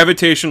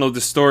gravitational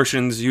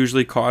distortion is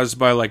usually caused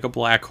by like a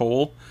black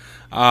hole.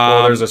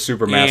 Well, there's a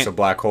supermassive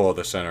black hole at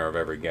the center of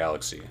every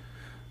galaxy.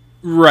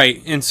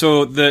 Right, and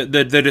so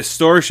the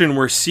distortion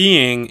we're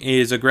seeing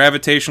is a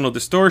gravitational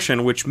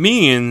distortion, which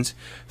means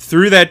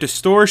through that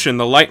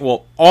distortion,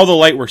 all the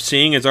light we're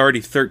seeing is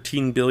already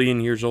 13 billion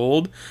years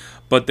old,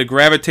 but the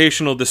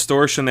gravitational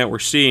distortion that we're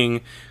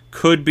seeing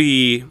could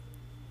be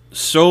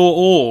so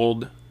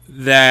old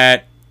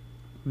that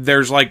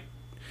there's like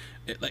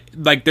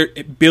there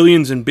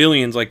billions and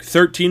billions, like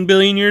 13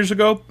 billion years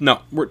ago.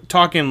 No, we're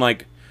talking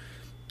like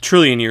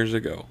trillion years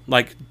ago,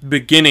 like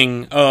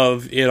beginning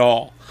of it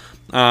all.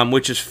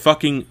 Which is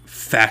fucking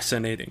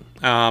fascinating.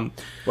 You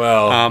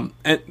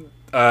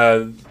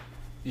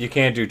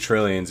can't do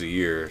trillions of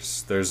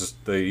years.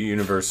 The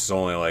universe is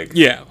only like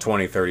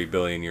 20, 30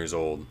 billion years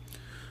old.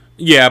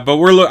 Yeah, but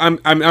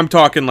I'm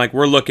talking like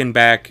we're looking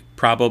back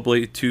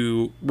probably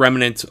to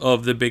remnants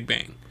of the Big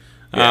Bang.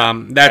 Yeah.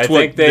 That's I what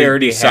think they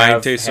already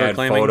scientists have are had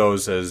claiming.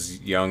 photos as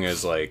young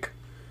as like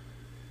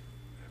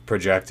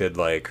projected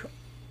like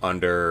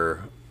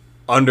under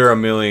a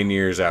million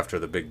years after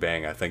the Big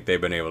Bang. I think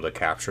they've been able to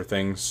capture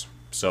things,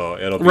 so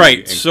it'll be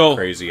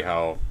crazy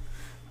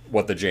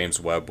what the James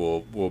Webb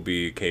will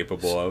be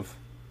capable of.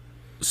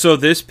 So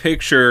this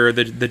picture,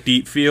 the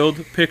deep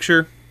field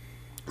picture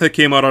that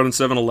came out on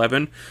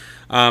 7/11,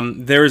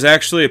 there is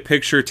actually a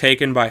picture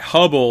taken by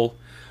Hubble,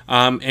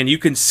 and you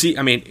can see.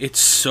 I mean, it's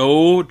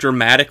so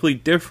dramatically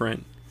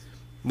different.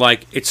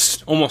 Like,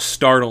 it's almost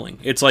startling.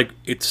 It's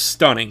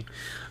stunning.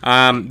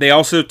 They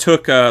also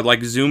took a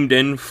zoomed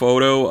in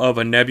photo of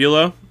a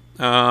nebula,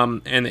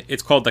 and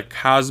it's called the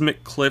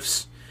Cosmic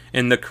Cliffs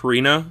in the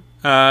Carina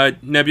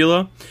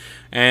Nebula.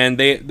 And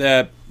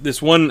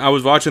this one, I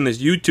was watching this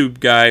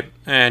YouTube guy,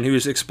 and he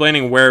was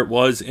explaining where it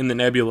was in the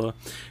nebula.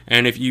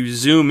 And if you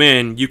zoom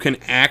in, you can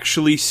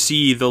actually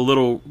see the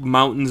little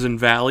mountains and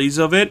valleys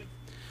of it.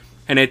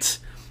 And it's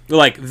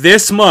like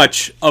this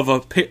much of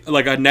a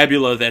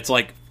nebula that's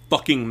like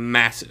fucking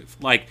massive.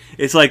 Like,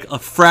 it's like a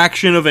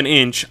fraction of an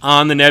inch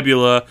on the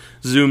nebula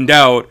zoomed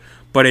out,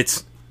 but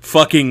it's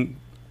fucking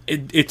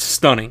it's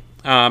stunning.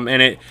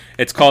 And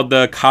it's called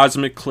the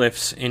Cosmic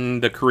Cliffs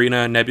in the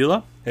Carina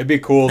Nebula. It'd be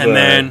cool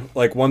to,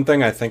 like, one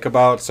thing I think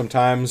about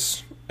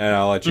sometimes, and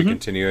I'll let you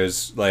continue,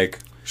 is like,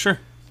 sure,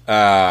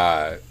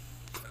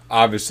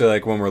 obviously,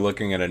 like, when we're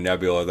looking at a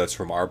nebula, that's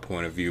from our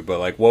point of view, but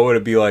like, what would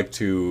it be like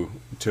to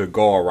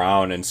go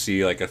around and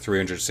see like a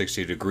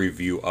 360-degree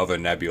view of a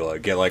nebula,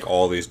 get like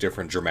all these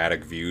different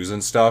dramatic views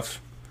and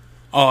stuff?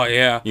 Oh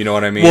yeah, you know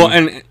what I mean? Well,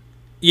 and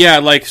yeah,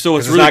 like, so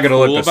it's really not going to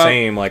cool look the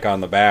same like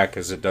on the back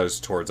as it does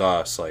towards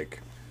us. Like,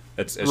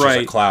 it's just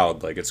a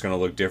cloud. Like, it's going to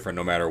look different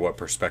no matter what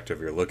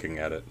perspective you're looking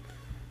at it.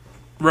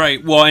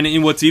 Right. Well,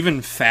 and what's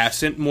even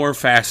more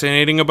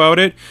fascinating about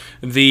it,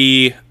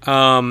 the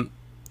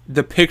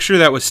picture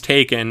that was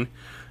taken,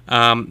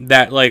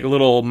 that like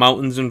little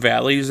mountains and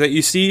valleys that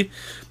you see,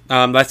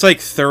 that's like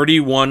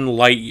 31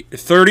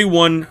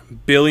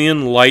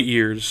 billion light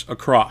years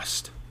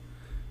across.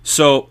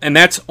 So, and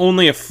that's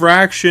only a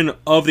fraction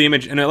of the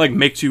image, and it like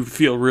makes you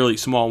feel really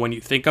small when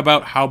you think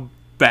about how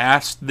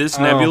vast this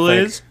nebula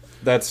is.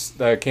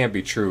 That can't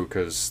be true,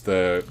 because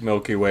the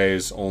Milky Way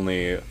is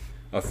only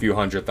a few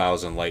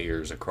 100,000 light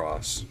years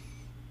across.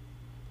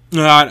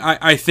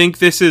 I think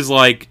this is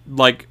like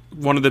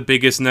one of the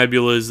biggest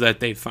nebulas that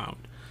they found.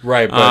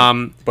 Right,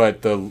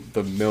 but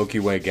the Milky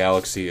Way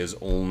galaxy is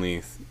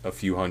only a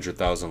few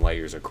 100,000 light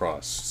years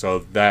across.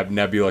 So that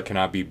nebula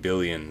cannot be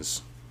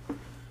billions.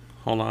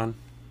 Hold on.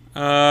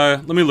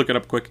 Let me look it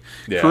up quick.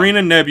 Yeah.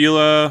 Carina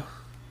Nebula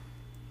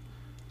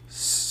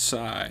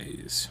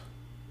size.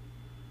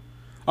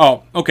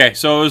 Oh, okay.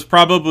 So it was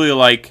probably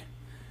like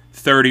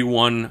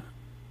 31.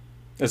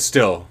 It's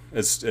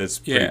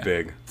pretty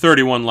big.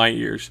 31 light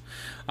years.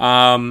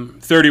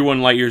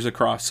 31 light years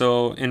across.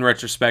 So in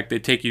retrospect, they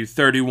take you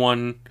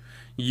 31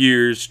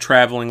 years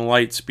traveling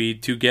light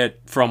speed to get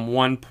from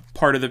one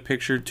part of the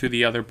picture to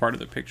the other part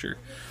of the picture.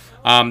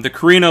 The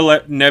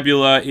Carina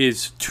Nebula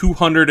is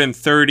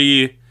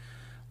 230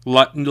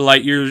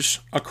 light years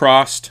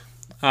across.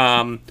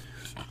 I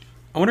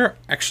wonder,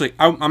 actually,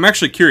 I'm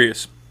actually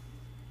curious.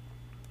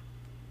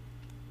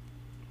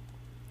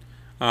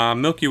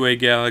 Milky Way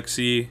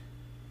galaxy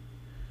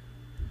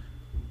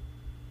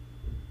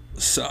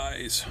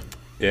size.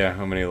 Yeah,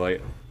 how many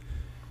light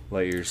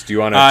years? Do you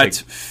want to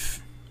take...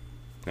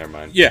 Never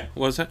mind. Yeah,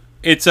 what was it?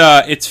 It's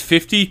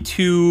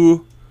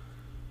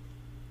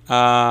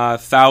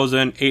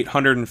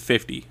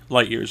 52,850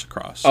 light years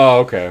across. Oh,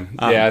 okay.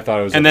 Yeah, I thought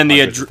it was and then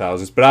hundreds of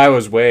thousands, but I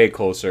was way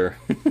closer.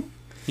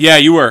 Yeah,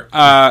 you were.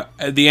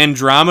 The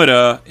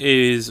Andromeda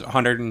is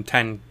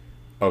 110.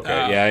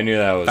 Okay, yeah, I knew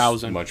that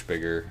was a much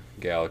bigger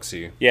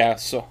galaxy. Yeah,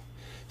 so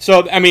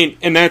I mean,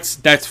 and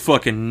that's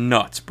fucking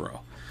nuts,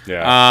 bro.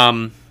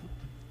 Yeah.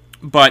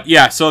 But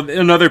yeah, so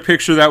another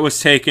picture that was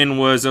taken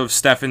was of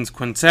Stephan's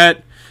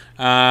Quintet.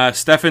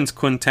 Stephan's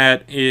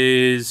Quintet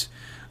is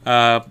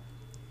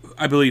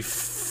I believe,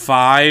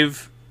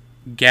 5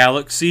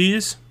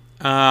 galaxies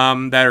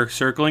that are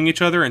circling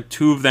each other, and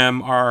 2 of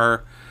them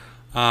are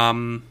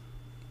 5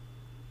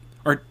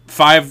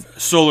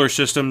 solar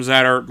systems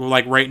that are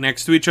like right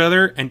next to each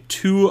other, and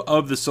 2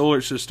 of the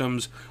solar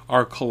systems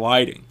are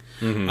colliding.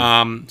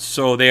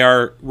 So they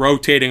are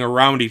rotating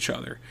around each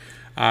other,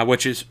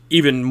 which is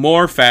even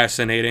more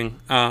fascinating,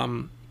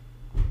 and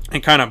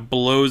kind of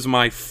blows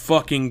my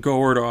fucking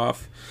gourd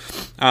off.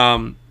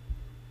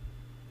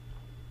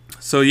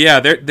 So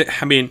yeah,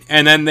 I mean,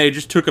 and then they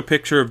just took a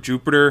picture of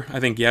Jupiter,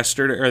 I think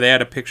yesterday, or they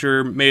had a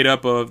picture made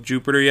up of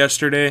Jupiter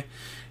yesterday,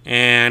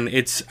 and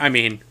it's, I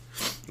mean,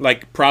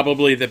 like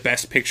probably the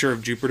best picture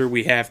of Jupiter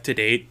we have to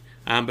date,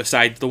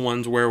 besides the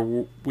ones where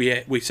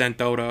we sent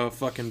out a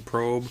fucking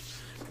probe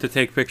to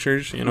take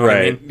pictures, you know what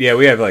I mean? Yeah,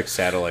 we have like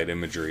satellite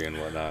imagery and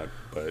whatnot,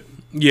 but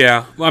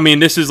yeah, I mean,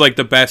 this is like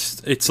the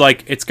best. It's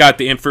like it's got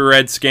the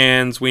infrared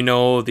scans. We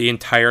know the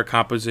entire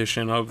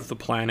composition of the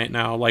planet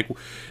now. Like,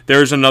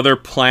 there's another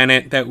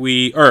planet that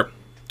we got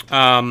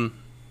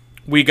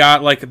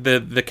like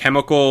the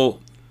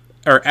chemical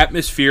or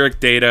atmospheric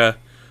data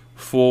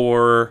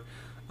for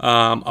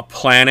a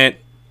planet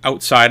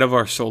outside of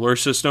our solar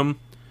system,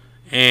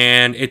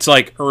 and it's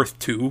like Earth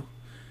 2.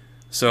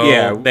 So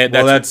yeah,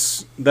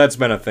 that's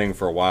been a thing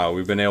for a while.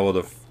 We've been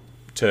able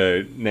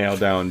to nail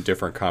down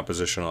different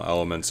compositional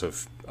elements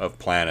of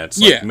planets,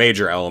 like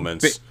major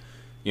elements, based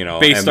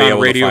and be on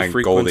able radio to find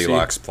frequency.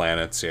 Goldilocks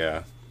planets.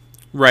 Yeah,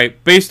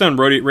 right, based on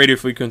radio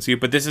frequency.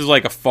 But this is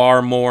like a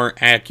far more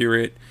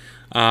accurate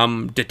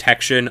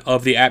detection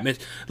of the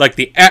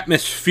the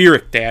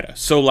atmospheric data.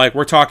 So like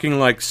we're talking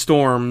like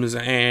storms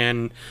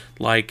and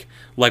like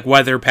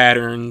weather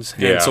patterns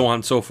and so on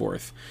and so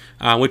forth.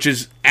 Which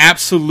is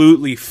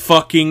absolutely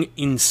fucking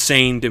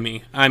insane to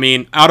me. I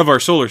mean, out of our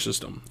solar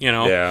system,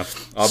 Yeah,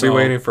 I'll be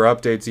waiting for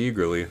updates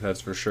eagerly.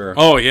 That's for sure.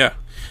 Oh yeah,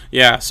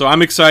 yeah. So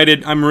I'm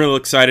excited. I'm real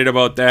excited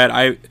about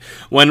that.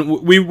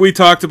 When we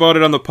talked about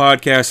it on the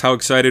podcast, how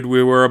excited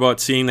we were about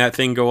seeing that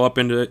thing go up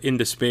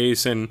into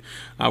space, and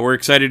we're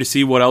excited to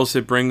see what else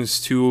it brings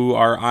to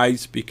our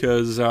eyes,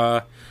 because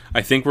I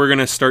think we're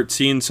gonna start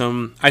seeing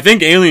some. I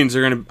think aliens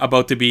are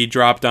about to be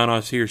dropped on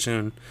us here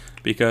soon,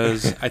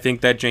 because I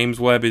think that James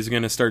Webb is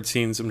going to start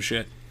seeing some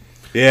shit.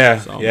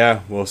 Yeah, yeah,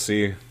 we'll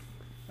see.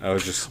 I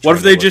was just what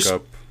if they just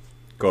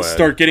Go ahead.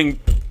 Start getting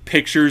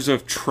pictures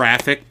of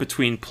traffic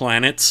between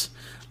planets,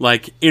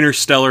 like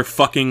interstellar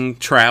fucking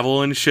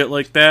travel and shit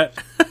like that?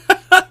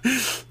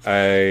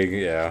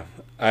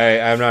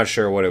 I'm not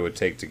sure what it would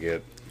take to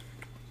get.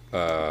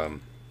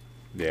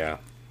 Yeah,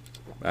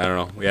 I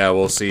don't know. Yeah,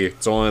 we'll see.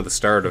 It's only the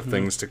start of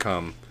things to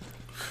come.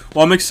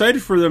 Well, I'm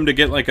excited for them to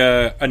get like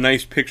a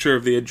nice picture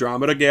of the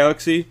Andromeda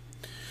Galaxy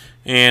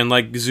and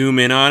like zoom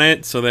in on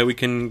it so that we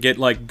can get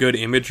like good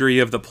imagery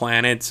of the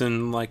planets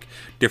and like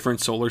different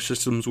solar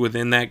systems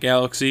within that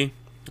galaxy.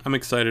 I'm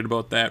excited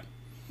about that.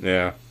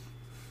 Yeah.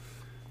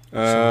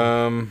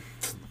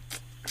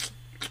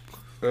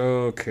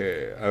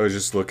 Okay. I was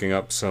just looking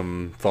up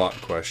some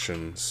thought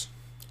questions.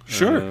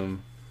 Sure.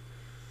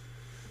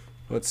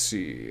 Let's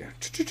see.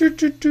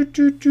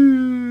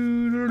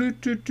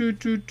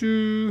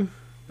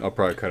 I'll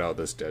probably cut out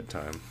this dead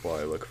time while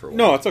I look for one.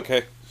 No, it's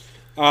okay.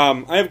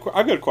 I've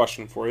got a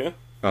question for you.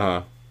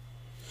 Uh-huh.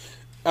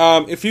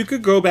 If you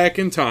could go back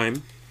in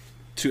time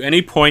to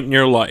any point in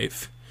your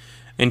life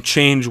and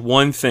change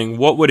one thing,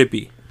 what would it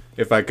be?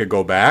 If I could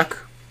go back?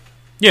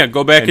 Yeah,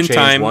 go back in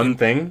time. One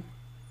thing?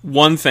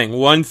 One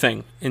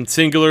thing, and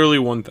singularly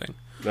one thing.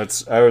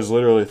 I was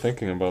literally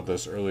thinking about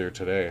this earlier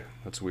today.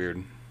 That's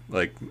weird.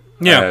 Like,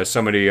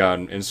 somebody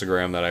on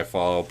Instagram that I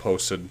follow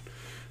posted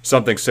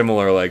something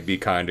similar, like be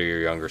kind to your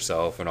younger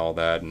self and all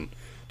that. And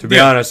to be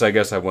honest, I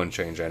guess I wouldn't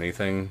change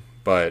anything.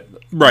 But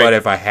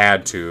if I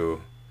had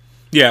to,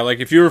 like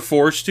if you were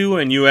forced to,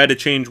 and you had to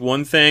change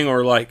one thing,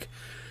 or like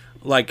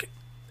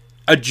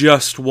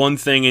adjust one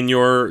thing in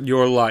your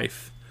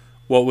life,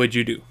 what would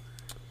you do?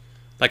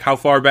 Like, how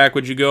far back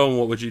would you go, and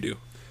what would you do?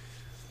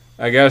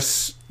 I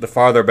guess the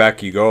farther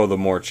back you go, the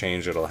more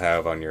change it'll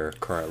have on your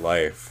current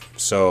life.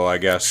 So I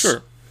guess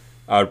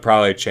I would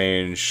probably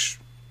change.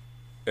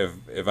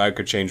 If I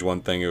could change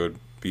one thing, it would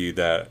be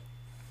that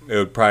it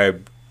would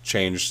probably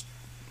change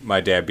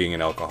my dad being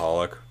an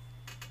alcoholic.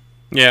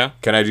 Yeah.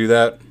 Can I do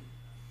that?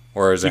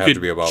 Or does it have to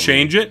be about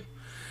change me? It?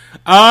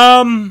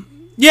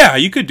 Yeah,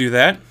 you could do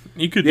that.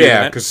 You could do that.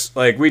 Yeah, because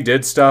like we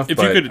did stuff,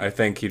 I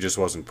think he just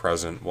wasn't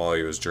present while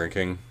he was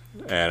drinking,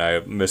 and I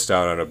missed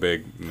out on a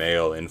big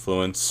male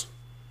influence.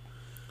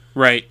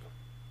 Right.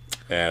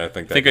 And I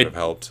think that could have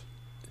helped.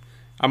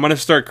 I'm going to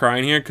start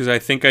crying here because I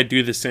think I'd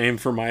do the same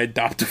for my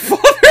adoptive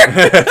father.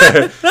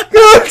 Let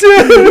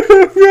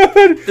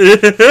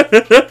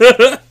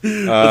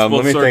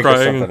me think of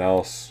something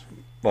else.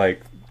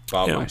 Like,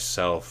 about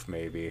myself,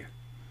 maybe.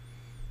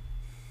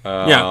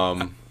 I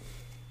mean,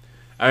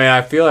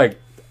 I feel like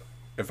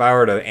if I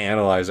were to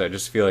analyze it, I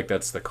just feel like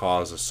that's the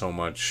cause of so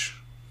much.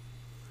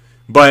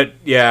 But,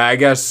 yeah, I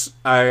guess,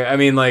 I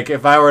mean, like,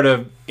 if I were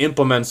to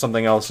implement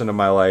something else into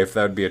my life,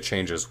 that would be a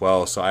change as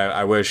well. So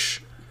I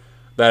wish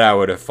that I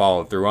would have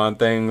followed through on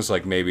things.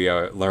 Like maybe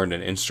I learned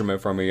an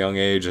instrument from a young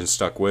age and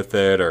stuck with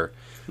it, or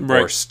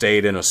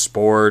stayed in a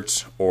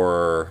sport,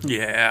 or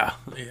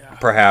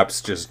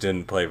perhaps just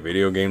didn't play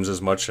video games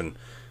as much and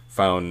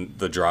found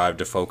the drive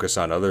to focus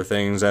on other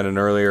things at an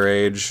earlier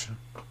age.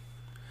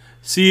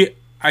 See,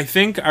 I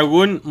think I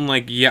wouldn't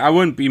I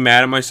wouldn't be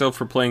mad at myself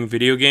for playing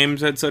video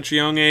games at such a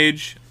young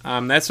age.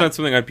 That's not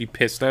something I'd be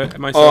pissed at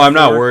myself. Oh, I'm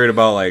not worried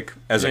about like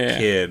as a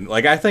kid.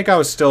 Like I think I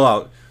was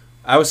still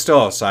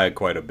outside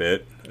quite a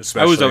bit,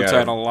 especially I was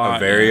outside a lot. A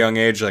very young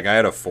age. Like I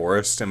had a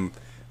forest in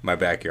my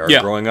backyard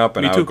growing up,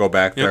 and I would go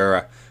back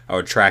there. I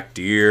would track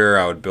deer.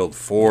 I would build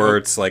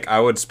forts. Like I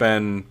would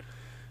spend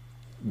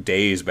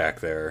days back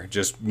there,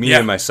 just me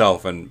and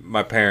myself. And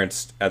my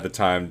parents at the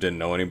time didn't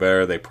know any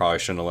better. They probably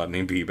shouldn't have let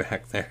me be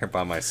back there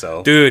by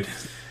myself, dude.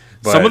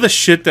 But some of the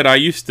shit that I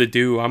used to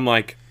do, I'm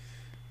like,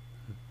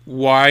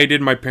 why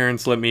did my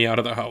parents let me out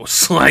of the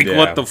house? Like,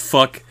 what the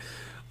fuck?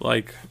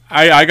 Like,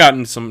 I got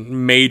in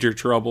some major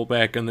trouble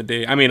back in the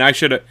day. I mean, I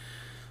should have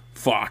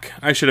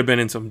been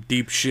in some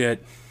deep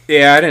shit.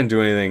 Yeah, I didn't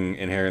do anything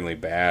inherently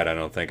bad, I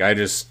don't think. I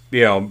just,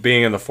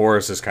 being in the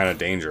forest is kind of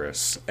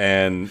dangerous.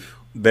 And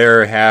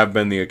there have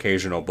been the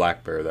occasional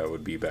black bear that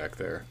would be back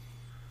there.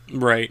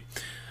 Right.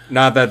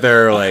 Not that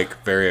they're,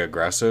 like, very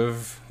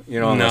aggressive,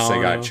 unless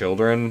they got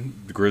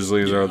children. The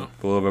grizzlies are a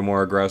little bit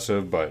more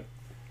aggressive, but...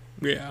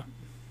 Yeah.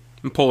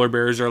 And polar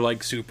bears are,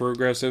 like, super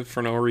aggressive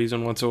for no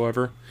reason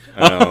whatsoever.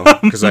 I know,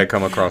 because I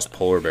come across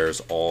polar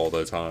bears all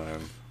the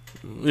time.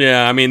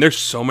 Yeah, I mean, there's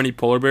so many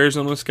polar bears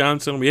in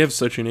Wisconsin. We have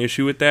such an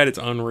issue with that. It's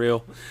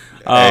unreal.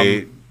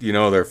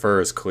 Their fur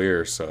is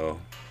clear,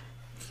 so...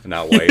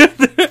 Not white.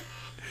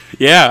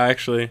 Yeah,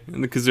 actually,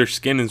 because their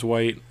skin is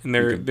white. And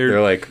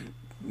they're like,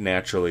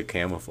 naturally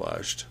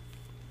camouflaged.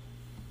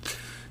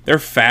 They're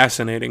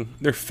fascinating.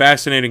 They're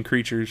fascinating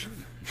creatures.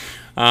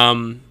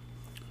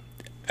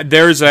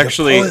 There's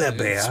actually... The polar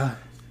bear.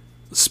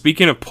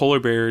 Speaking of polar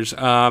bears,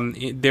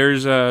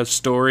 there's a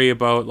story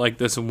about, like,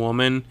 this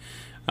woman...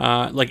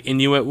 like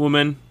Inuit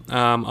woman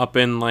up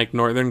in like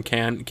northern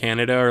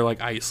Canada or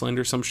like Iceland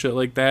or some shit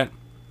like that,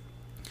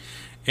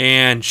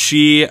 and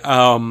she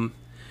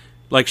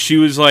she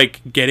was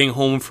like getting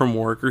home from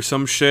work or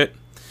some shit,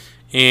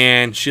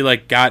 and she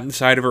like got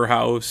inside of her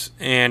house,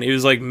 and it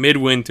was like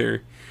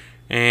midwinter,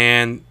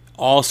 and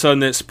all of a sudden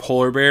this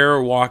polar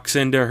bear walks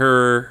into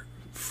her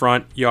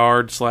front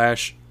yard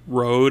 /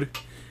 road,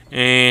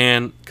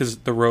 and because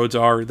the roads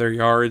are their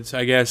yards,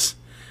 I guess.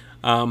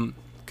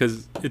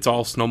 Because it's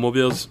all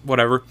snowmobiles,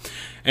 whatever.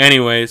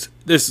 Anyways,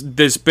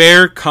 this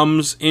bear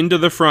comes into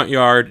the front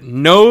yard,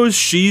 knows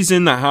she's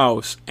in the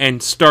house,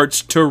 and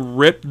starts to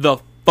rip the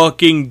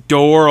fucking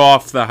door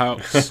off the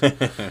house.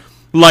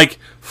 Like,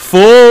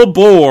 full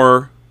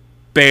bore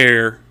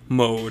bear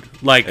mode.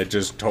 Like, it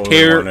just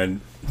totally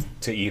wanted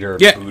to eat her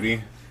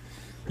booty.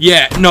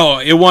 Yeah, no,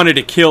 it wanted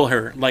to kill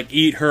her, like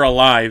eat her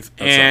alive.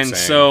 That's and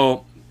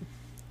so...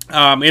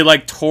 it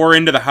like tore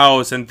into the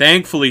house, and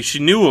thankfully she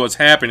knew what was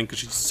happening because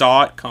she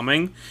saw it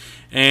coming,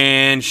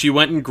 and she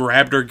went and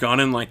grabbed her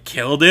gun and like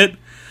killed it,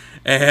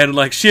 and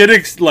like she had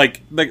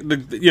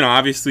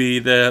obviously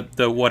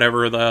the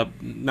whatever, the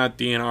not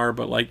DNR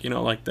but like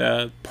like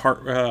the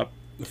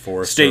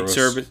Forest State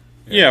Service.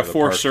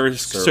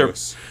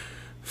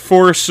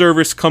 Forest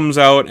Service comes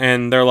out,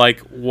 and they're like,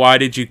 why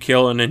did you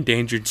kill an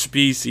endangered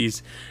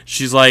species?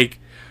 She's like,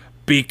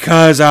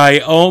 because I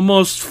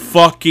almost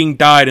fucking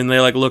died. And they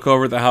like look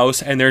over the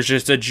house, and there's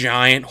just a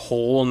giant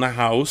hole in the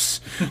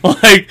house.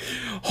 Like,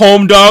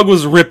 Home Dog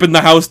was ripping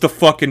the house to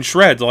fucking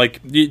shreds.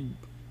 Like,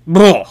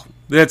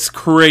 that's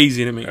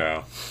crazy to me.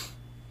 Yeah.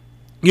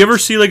 You ever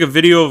see like a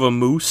video of a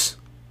moose?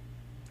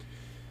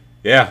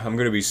 Yeah, I'm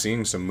gonna be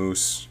seeing some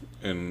moose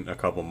in a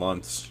couple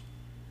months.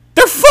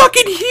 They're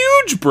fucking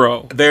huge,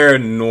 bro. They're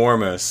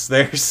enormous.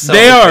 They're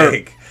so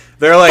big.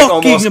 They're like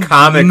almost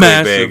comically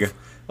massive. Big.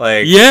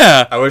 Like,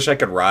 yeah. I wish I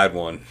could ride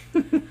one.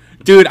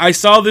 Dude, I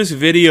saw this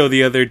video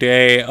the other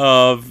day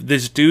of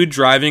this dude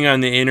driving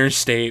on the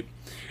interstate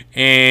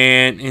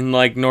and in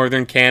like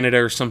northern Canada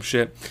or some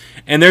shit.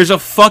 And there's a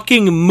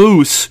fucking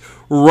moose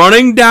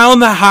running down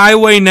the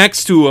highway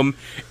next to him,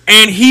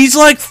 and he's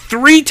like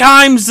 3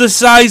 times the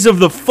size of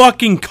the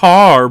fucking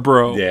car,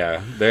 bro.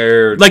 Yeah,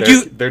 they're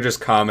just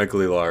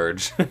comically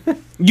large.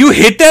 You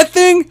hit that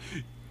thing?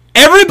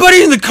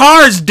 Everybody in the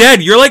car is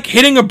dead. You're like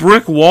hitting a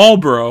brick wall,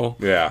 bro.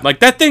 Yeah. Like,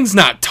 that thing's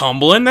not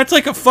tumbling. That's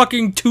like a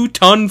fucking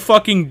 2-ton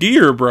fucking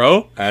deer,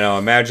 bro. I know.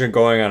 Imagine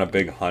going on a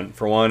big hunt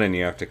for one and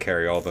you have to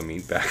carry all the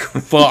meat back.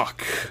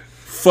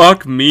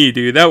 Fuck me,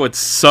 dude. That would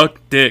suck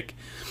dick.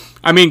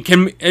 I mean,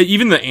 can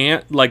even the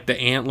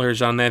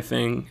antlers on that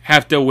thing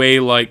have to weigh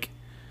like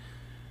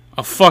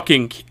a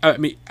fucking... I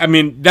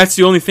mean, that's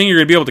the only thing you're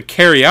going to be able to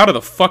carry out of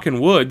the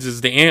fucking woods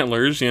is the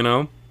antlers, you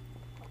know?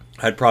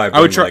 I'd probably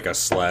bring like a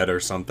sled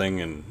or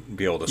something and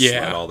be able to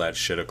sled all that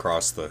shit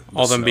across the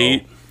all the snow.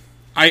 meat.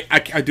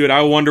 Dude,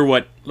 I wonder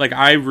what... Like,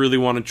 I really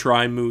want to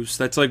try moose.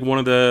 That's like one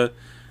of the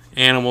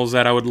animals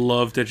that I would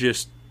love to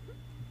just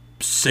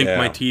sink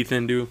my teeth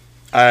into.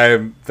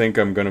 I think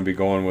I'm going to be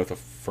going with a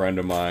friend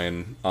of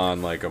mine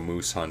on like a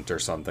moose hunt or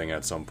something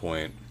at some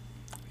point.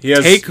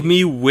 Take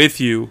me with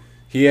you.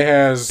 He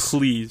has,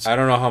 please. I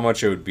don't know how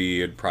much it would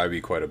be. It'd probably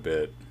be quite a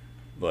bit,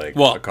 like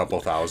a couple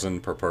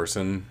thousand per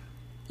person.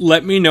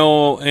 Let me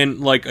know in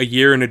like a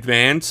year in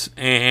advance,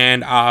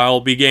 and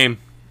I'll be game,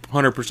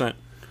 100%.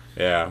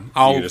 Yeah,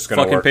 I'll you're just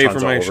gonna fucking work pay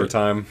tons for my of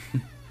overtime.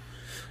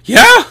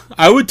 Yeah,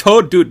 I would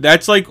dude.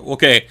 That's like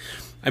okay,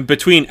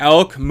 between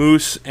elk,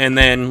 moose, and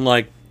then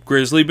like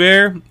grizzly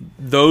bear.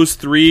 Those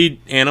 3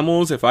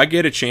 animals. If I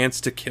get a chance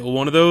to kill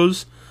one of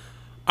those,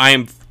 I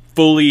am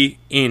fully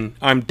in.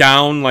 I'm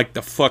down like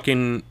the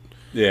fucking.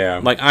 Yeah.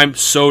 Like, I'm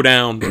so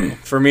down, bro.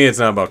 For me, it's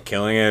not about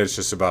killing it. It's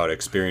just about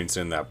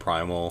experiencing that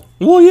primal.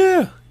 Well,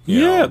 yeah.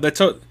 Yeah, know? that's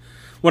what...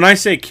 When I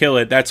say kill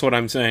it, that's what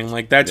I'm saying.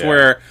 Like, that's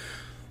where...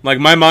 Like,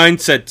 my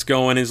mindset's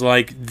going is,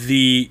 like,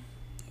 the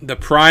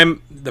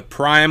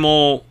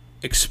primal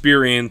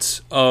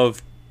experience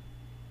of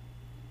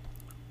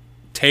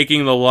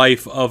taking the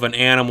life of an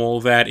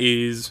animal that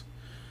is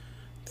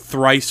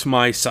thrice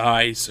my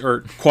size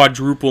or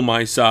quadruple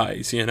my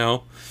size, you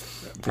know?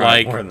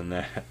 Probably more than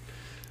that.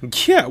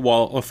 Yeah,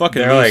 well, a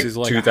fucking They're moose like is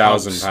like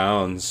 2,000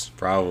 pounds,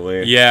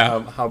 probably.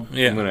 Yeah. How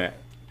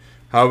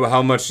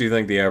much do you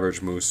think the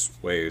average moose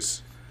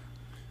weighs?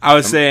 I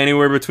would say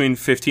anywhere between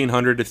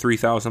 1,500 to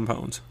 3,000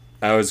 pounds.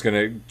 I was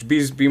gonna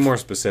be more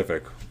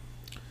specific.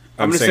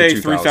 I'm gonna say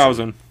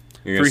 3,000.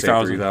 You're gonna say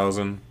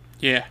 3,000?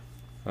 Yeah.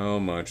 How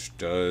much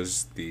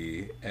does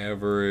the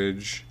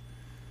average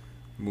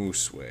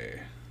moose weigh?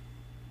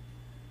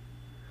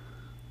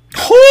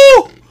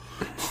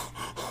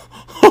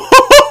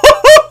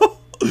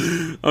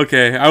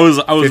 Okay, I was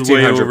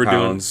way overdoing.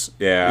 Pounds.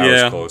 Yeah,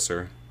 I was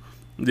closer.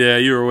 Yeah,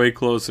 you were way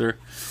closer.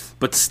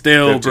 But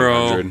still,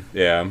 bro.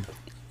 Yeah.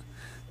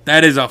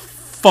 That is a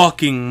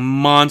fucking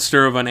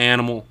monster of an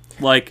animal.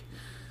 Like,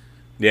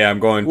 yeah, I'm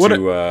going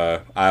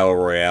to Isle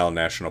Royale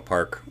National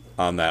Park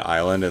on that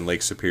island in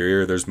Lake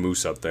Superior. There's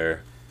moose up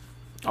there.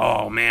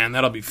 Oh man,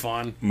 that'll be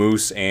fun.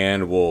 Moose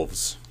and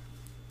wolves.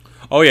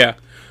 Oh yeah.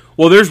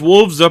 Well, there's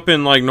wolves up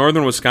in like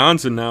northern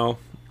Wisconsin now.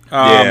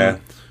 Yeah.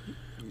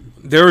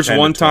 There was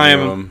one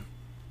time.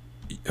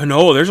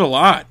 No, there's a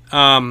lot.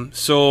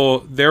 So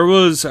there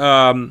was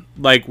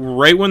like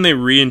right when they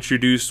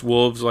reintroduced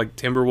wolves, like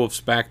timber wolves,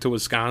 back to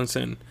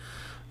Wisconsin.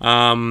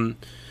 I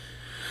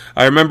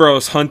remember I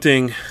was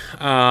hunting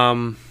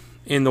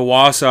in the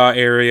Wausau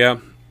area,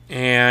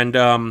 and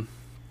I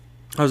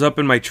was up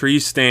in my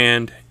tree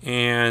stand,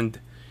 and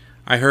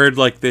I heard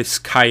like this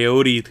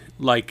coyote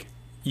like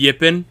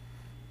yipping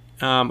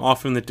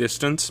off in the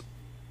distance,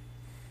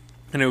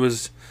 and it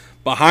was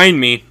behind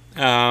me.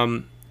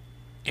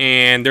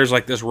 And there's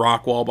like this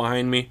rock wall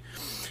behind me,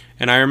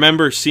 and I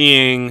remember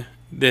seeing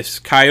this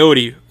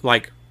coyote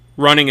like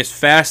running as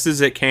fast as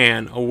it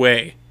can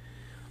away,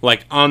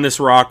 like on this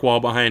rock wall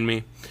behind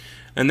me.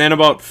 And then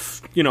about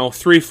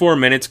 3-4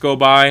 minutes go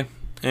by,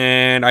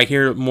 and I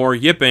hear more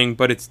yipping,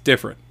 but it's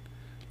different,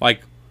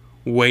 like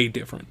way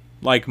different,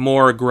 like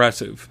more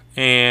aggressive,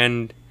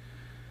 and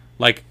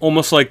like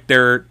almost like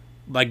they're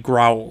like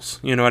growls,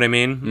 you know what I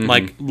mean? Mm-hmm.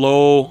 Like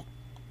low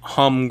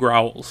hum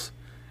growls.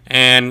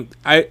 And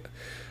I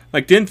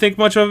like didn't think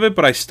much of it,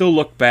 but I still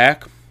look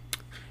back,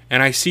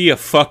 and I see a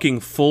fucking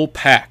full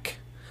pack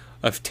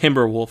of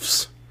timber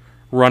wolves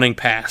running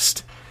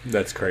past.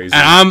 That's crazy.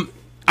 And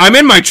I'm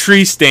in my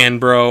tree stand,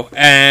 bro,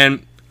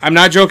 and I'm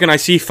not joking. I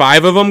see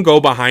 5 of them go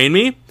behind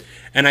me,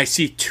 and I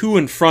see 2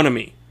 in front of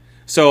me.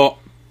 So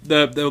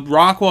the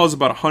rock wall is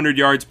about 100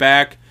 yards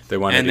back. They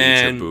wanted to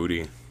eat your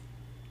booty.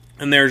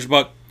 And there's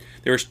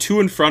 2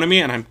 in front of me,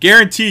 and I'm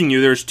guaranteeing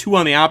you there's 2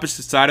 on the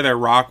opposite side of that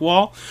rock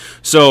wall.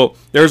 So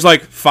there's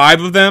like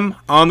 5 of them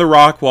on the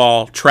rock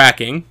wall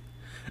tracking,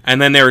 and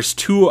then there's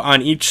 2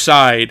 on each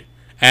side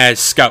as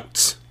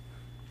scouts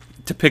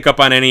to pick up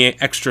on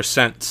any extra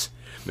scents.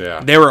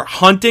 Yeah. They were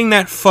hunting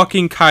that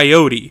fucking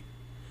coyote,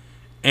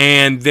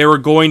 and they were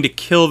going to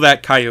kill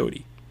that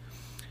coyote.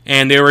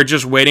 And they were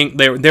just waiting.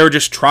 They were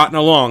just trotting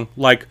along,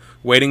 like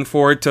waiting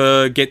for it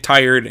to get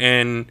tired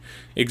and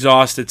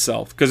exhaust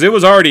itself, because it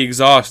was already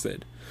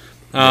exhausted.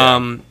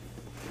 But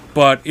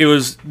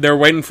they're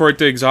waiting for it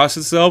to exhaust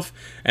itself,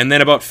 and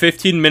then about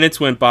 15 minutes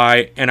went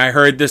by, and I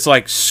heard this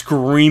like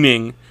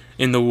screaming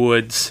in the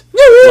woods,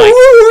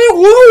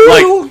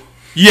 like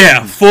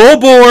yeah, full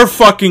bore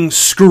fucking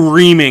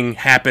screaming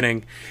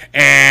happening,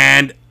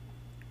 and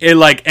it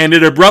like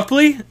ended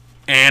abruptly,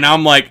 and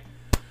I'm like,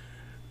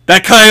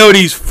 that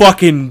coyote's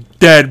fucking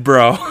dead,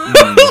 bro.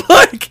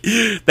 Like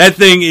that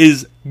thing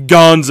is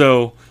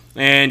gonzo.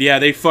 And yeah,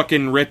 they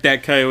fucking ripped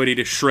that coyote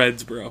to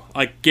shreds, bro.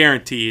 Like,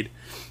 guaranteed.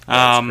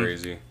 That's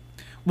crazy.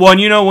 Well,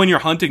 and when you're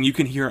hunting, you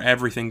can hear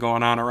everything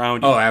going on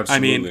around you. Oh,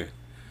 absolutely. I mean,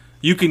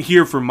 you can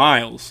hear for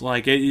miles.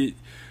 Like,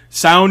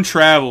 sound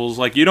travels.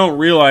 Like, you don't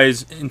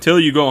realize until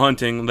you go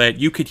hunting that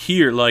you could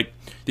hear, like,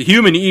 the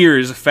human ear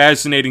is a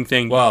fascinating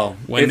thing. Well,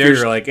 if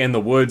you're, like, in the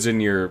woods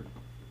and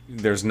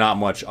there's not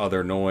much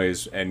other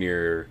noise, and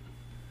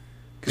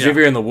because if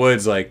you're in the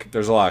woods, like,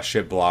 there's a lot of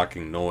shit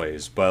blocking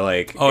noise. But,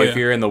 like, if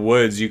you're in the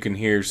woods, you can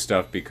hear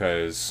stuff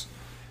because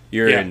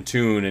you're in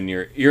tune, and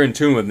you're in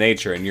tune with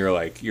nature, and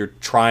you're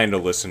trying to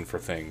listen for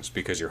things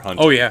because you're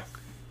hunting. Oh yeah.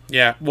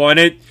 Well, and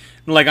it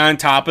like on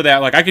top of that,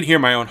 like I can hear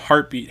my own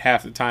heartbeat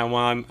half the time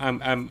while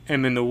I'm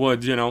in the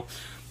woods, you know.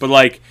 But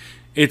like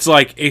it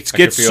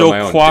gets so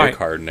my own quiet. Dick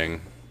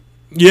hardening.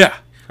 Yeah.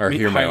 Or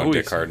hear my own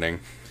dick hardening.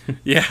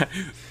 Yeah.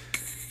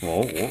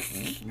 Whoa.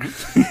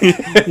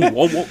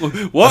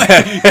 What?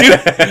 Dude,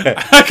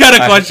 I got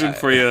a question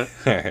for you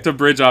to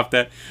bridge off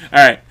that. All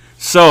right.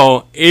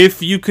 So,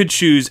 if you could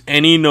choose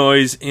any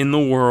noise in the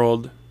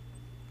world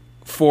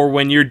for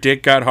when your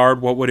dick got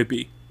hard, what would it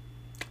be?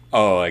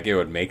 Oh, like it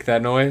would make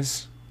that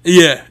noise?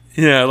 Yeah,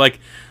 like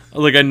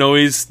a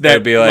noise that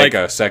would be like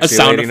a sexy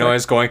lady effect.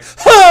 Noise going,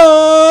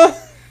 ah!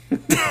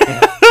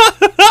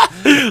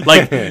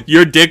 Like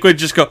your dick would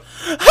just go,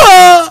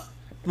 ah!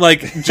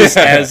 Like just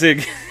as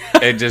it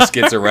just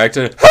gets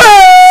erected.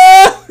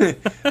 Ah!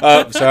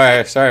 Oh,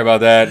 sorry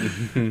about that.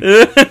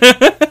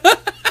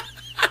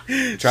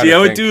 See, I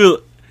would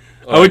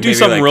do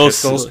something real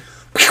silly.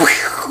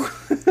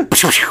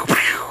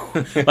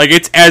 Like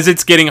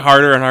it's getting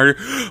harder and harder,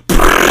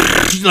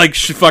 like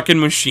fucking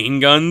machine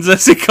guns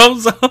as it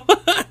comes up.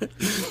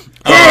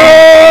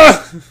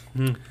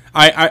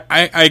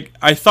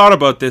 I thought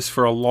about this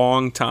for a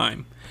long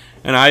time,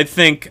 and I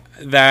think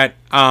that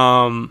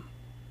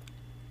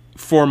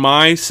for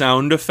my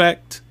sound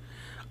effect,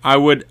 I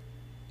would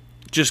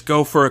just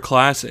go for a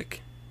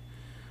classic.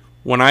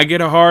 When I get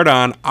a hard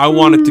on, I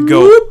want it to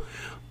go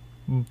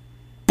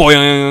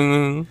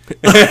boing.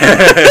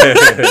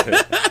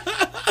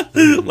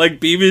 Like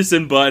Beavis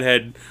and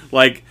Butthead,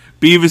 like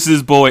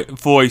Beavis's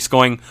voice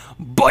going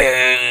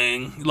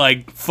boing.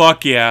 Like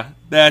fuck yeah,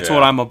 that's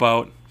what I'm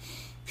about.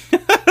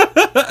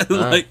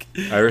 Like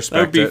I respect that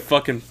would be it.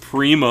 fucking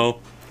primo.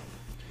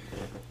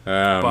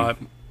 But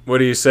what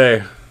do you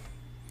say?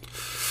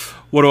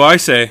 What do I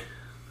say?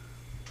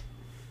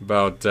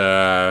 About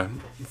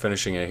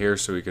finishing it here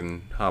so we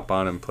can hop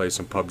on and play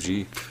some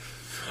PUBG.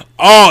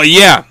 Oh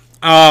yeah.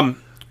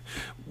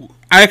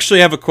 I actually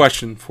have a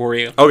question for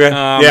you. Okay.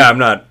 I'm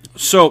not.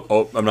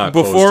 So I'm not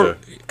before close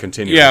to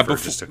continuing for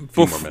just a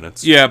few more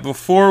minutes. Yeah,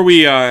 before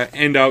we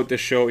end out the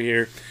show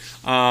here,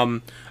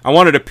 I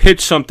wanted to pitch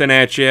something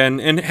at you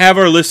and have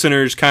our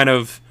listeners kind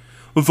of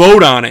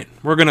vote on it.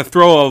 We're gonna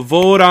throw a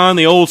vote on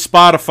the old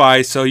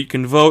Spotify so you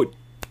can vote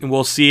and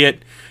we'll see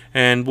it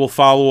and we'll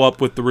follow up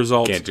with the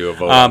results. Can't do a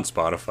vote on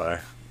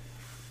Spotify.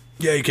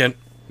 Yeah, you can.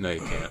 No, you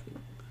can't.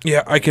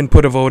 Yeah, I can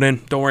put a vote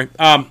in. Don't worry.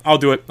 I'll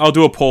do it. I'll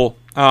do a poll.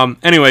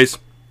 Anyways.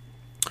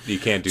 You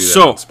can't do that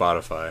on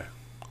Spotify.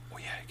 Oh,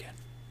 yeah, I can.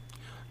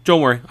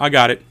 Don't worry. I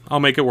got it. I'll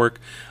make it work.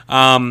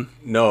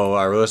 No,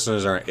 our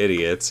listeners aren't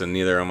idiots, and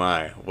neither am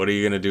I. What are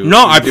you going to do?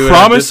 No, I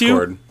promise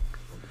you.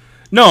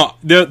 No,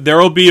 there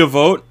will be a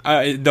vote.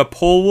 The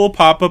poll will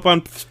pop up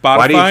on Spotify.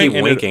 Why do you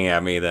keep winking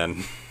at me,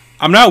 then?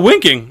 I'm not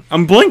winking.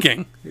 I'm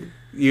blinking.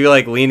 You're,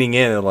 like, leaning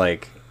in and,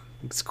 like,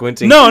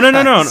 squinting. No.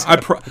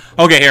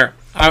 Okay, here.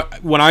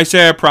 When I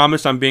say I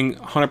promise, I'm being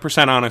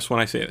 100% honest when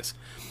I say this.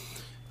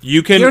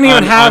 You don't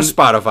even have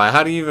Spotify.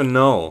 How do you even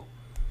know?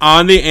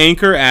 On the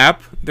Anchor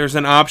app, there's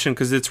an option,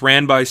 because it's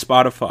ran by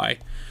Spotify,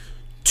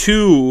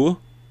 to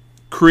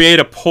create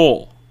a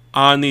poll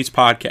on these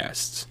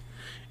podcasts.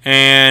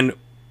 And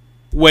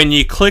when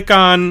you click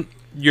on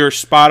your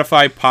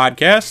Spotify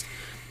podcast,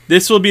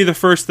 this will be the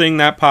first thing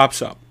that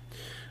pops up.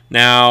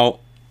 Now,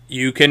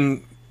 you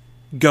can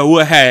go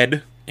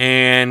ahead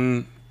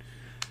and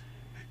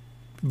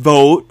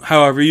vote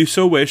however you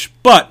so wish.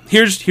 But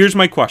here's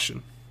my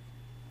question.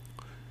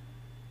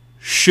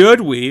 Should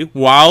we,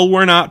 while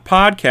we're not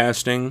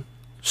podcasting,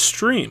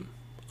 stream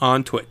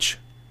on Twitch?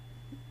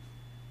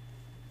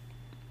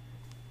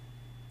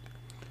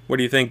 What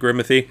do you think,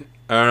 Grimothy?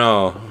 I don't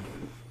know.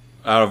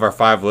 Out of our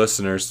 5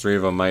 listeners, 3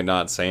 of them might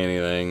not say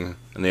anything,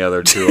 and the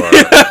other 2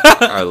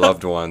 are our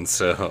loved ones.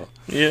 So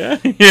yeah.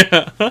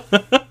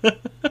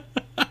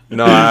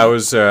 No, I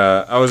was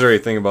already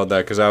thinking about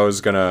that because I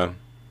was gonna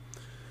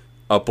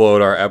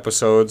upload our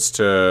episodes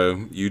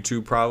to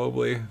YouTube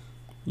probably.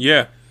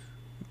 Yeah.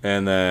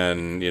 And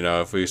then,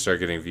 if we start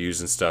getting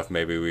views and stuff,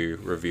 maybe we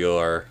reveal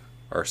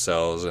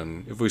ourselves,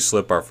 and if we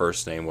slip our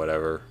first name,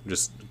 whatever,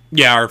 just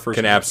our first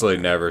can name.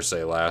 absolutely never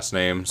say last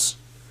names.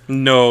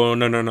 No.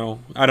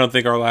 I don't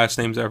think our last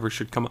names ever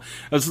should come up.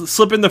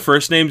 Slipping the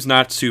first name's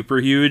not super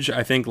huge.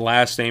 I think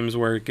last name's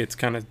where it gets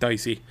kind of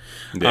dicey.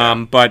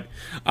 Yeah.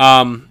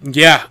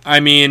 I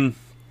mean,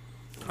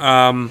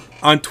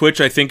 on Twitch,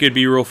 I think it'd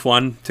be real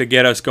fun to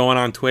get us going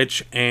on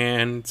Twitch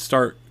and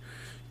start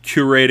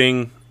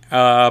curating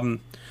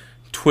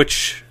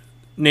Twitch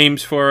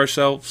names for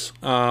ourselves.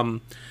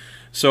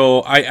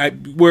 So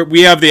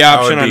we have the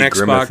option on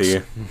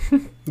Xbox.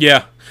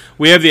 Yeah,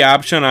 we have the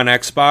option on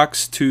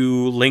Xbox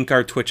to link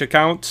our Twitch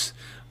accounts,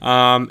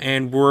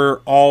 and we're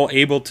all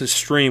able to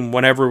stream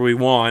whenever we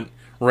want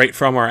right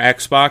from our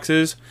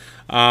Xboxes.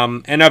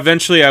 And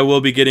eventually, I will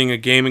be getting a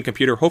gaming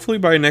computer. Hopefully,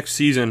 by next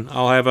season,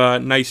 I'll have a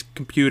nice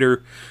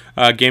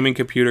gaming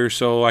computer,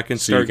 so I can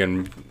start. So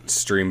you can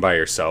stream by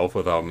yourself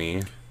without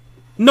me.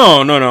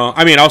 No.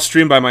 I mean, I'll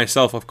stream by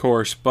myself, of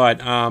course, but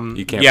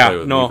you can't play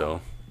with me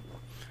though.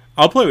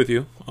 I'll play with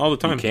you all the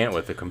time. You can't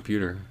with the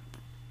computer.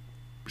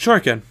 Sure, I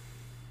can.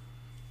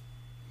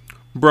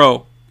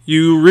 Bro,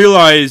 you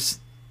realize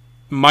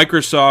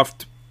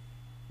Microsoft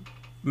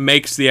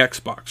makes the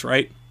Xbox,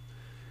 right?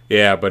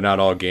 Yeah, but not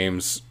all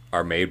games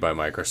are made by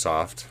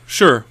Microsoft.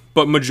 Sure,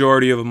 but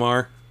majority of them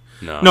are.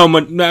 No,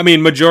 I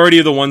mean, majority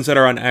of the ones that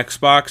are on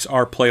Xbox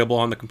are playable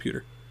on the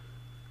computer.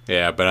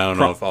 Yeah, but I don't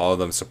know if all of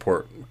them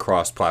support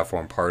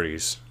cross-platform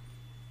parties.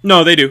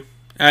 No, they do.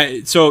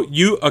 So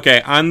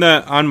on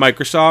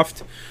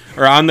Microsoft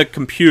or on the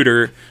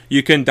computer,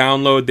 you can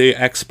download the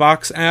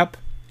Xbox app,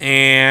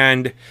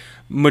 and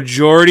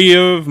majority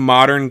of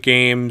modern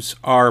games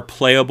are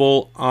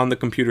playable on the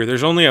computer.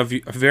 There's only a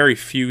very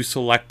few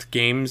select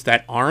games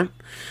that aren't,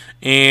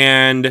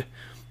 and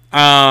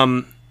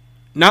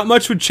not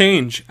much would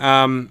change.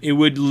 It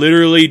would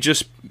literally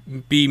just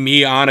be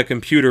me on a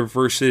computer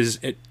versus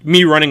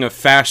me running a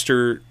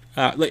faster.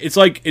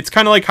 It's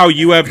kind of like how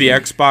you have the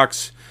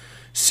Xbox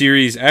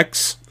Series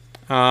X,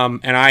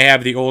 and I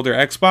have the older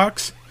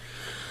Xbox.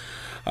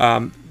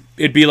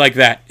 It'd be like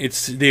that.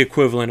 It's the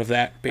equivalent of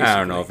that, basically. I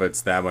don't know if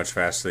it's that much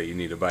faster that you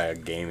need to buy a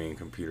gaming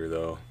computer,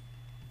 though.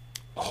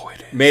 Oh,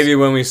 it is. Maybe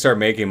when we start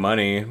making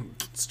money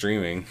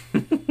streaming.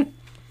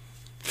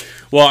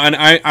 Well, and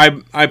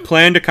I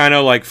plan to kind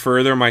of like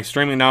further my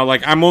streaming now.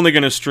 Like, I'm only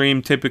going to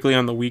stream typically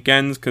on the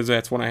weekends because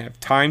that's when I have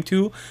time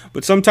to.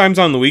 But sometimes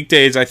on the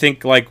weekdays, I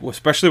think, like,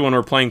 especially when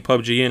we're playing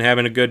PUBG and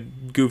having a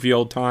good, goofy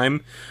old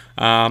time,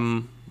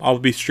 I'll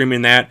be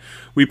streaming that.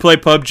 We play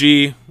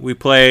PUBG. We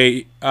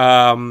play,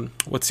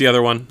 what's the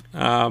other one?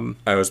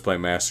 I was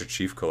playing Master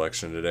Chief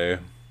Collection today.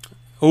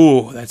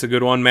 Oh, that's a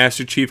good one.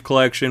 Master Chief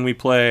Collection. We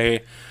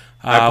play...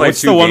 I played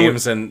 2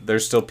 games, and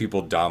there's still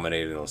people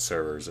dominating those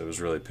servers. It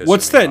was really pissing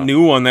What's me that off.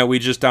 new one that we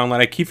just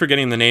downloaded? I keep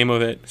forgetting the name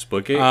of it.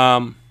 Splitgate?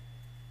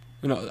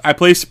 I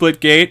play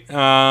Splitgate.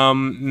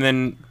 And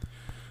then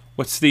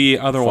what's the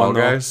other Fall one?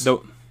 Guys?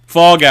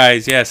 Fall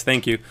Guys, yes,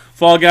 thank you.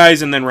 Fall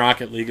Guys, and then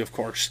Rocket League, of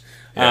course.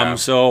 Yeah.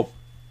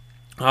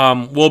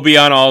 We'll be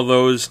on all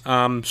those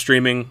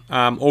streaming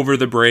over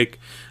the break,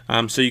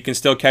 so you can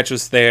still catch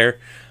us there.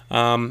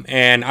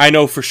 And I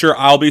know for sure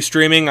I'll be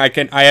streaming. I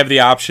have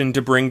the option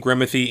to bring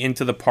Grimothy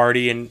into the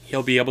party, and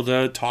he'll be able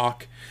to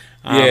talk.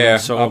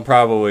 So I'll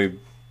probably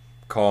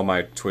call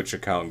my Twitch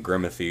account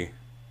Grimothy.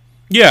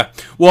 Yeah.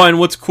 Well, and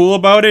what's cool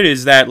about it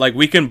is that, like,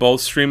 we can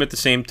both stream at the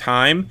same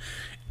time,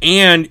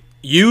 and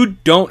you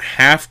don't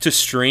have to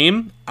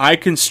stream. I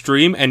can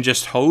stream and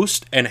just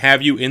host and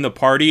have you in the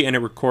party, and it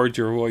records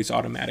your voice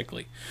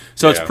automatically.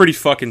 So it's pretty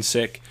fucking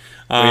sick.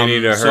 You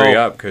need to hurry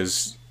up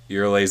because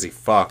you're a lazy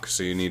fuck,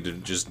 so you need to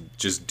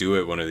just do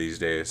it one of these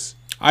days.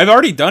 I've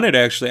already done it,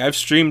 actually. I've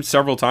streamed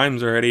several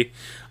times already.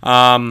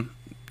 My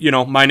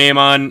name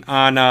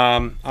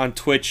on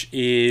Twitch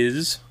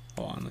is...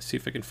 Hold on, let's see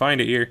if I can find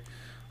it here.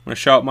 I'm going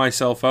to shout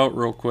myself out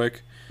real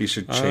quick. You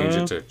should change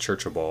it to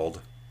Churchibald.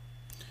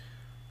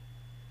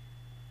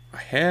 I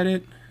had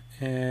it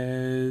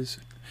as...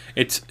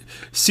 It's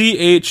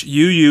CHUURCHI.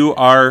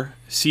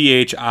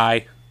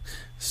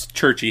 It's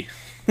Churchy.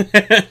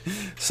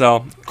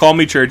 So, call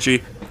me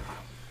Churchy.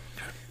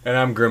 And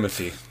I'm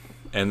Grimothy.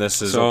 And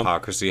this is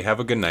Ope'isode. Have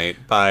a good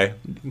night. Bye.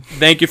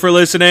 Thank you for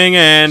listening,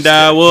 and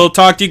we'll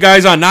talk to you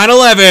guys on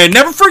 9/11.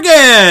 Never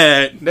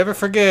forget! Never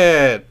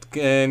forget.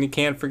 And you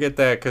can't forget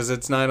that because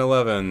it's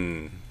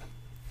 9/11.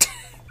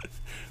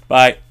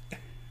 Bye.